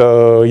point,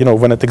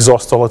 when it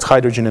exhausts all its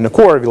hydrogen in the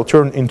core, will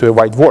turn into a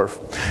white dwarf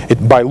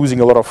by losing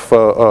a lot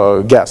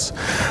of gas.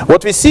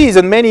 What we see is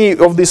in many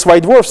of these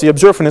white dwarfs, we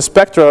observe in a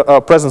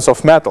spectra presence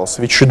of metals,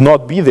 which should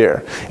not be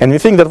there. And we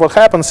think that what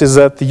happens is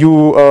that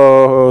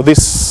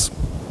these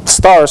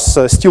stars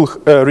still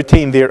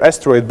retain their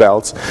asteroid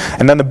belts,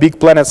 and then the big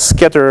planets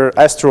scatter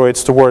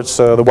asteroids towards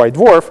the white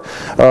dwarf.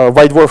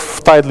 White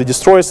dwarf tidally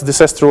destroys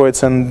these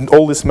asteroids, and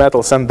all these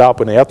metals end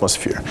up in the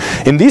atmosphere.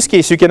 In this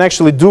case, you can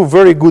actually do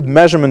very good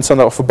measurements of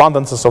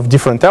abundances of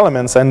different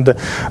elements, and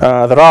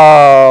there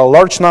are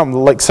large number,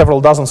 like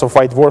several dozens of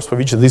white dwarfs for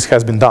which this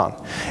has been done.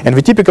 And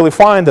we typically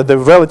find that the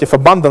relative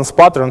abundance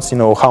patterns,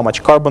 how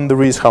much carbon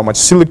there is, how much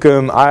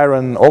silicon,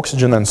 iron,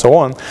 oxygen, and so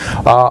on,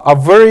 are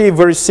very,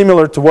 very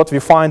similar to what we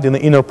find in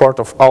the inner part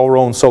of our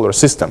own solar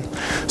system.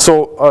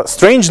 So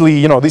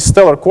strangely, these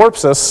stellar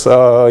corpses,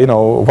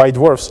 white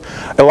dwarfs,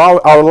 are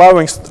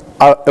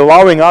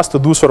allowing us to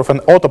do sort of an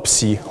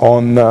autopsy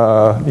on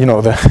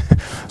the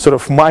sort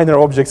of minor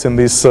objects in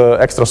these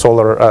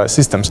extrasolar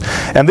systems.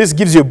 And this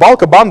gives you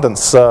bulk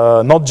abundance,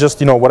 not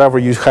just whatever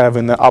you have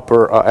in the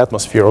upper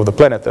atmosphere of the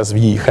planet, as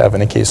we have in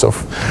the case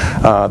of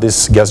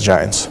these gas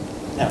giants.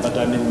 Yeah, but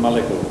I mean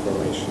molecular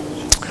formation.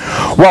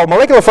 Well,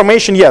 molecular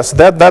formation, yes,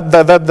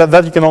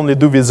 that you can only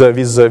do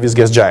with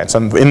gas giants,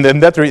 and in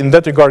that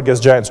regard, gas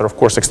giants are of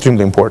course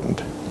extremely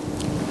important.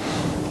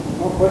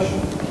 More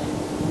questions?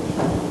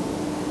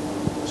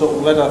 So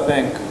let us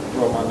thank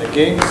Roman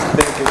again.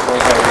 Thank you for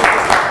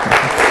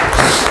having us.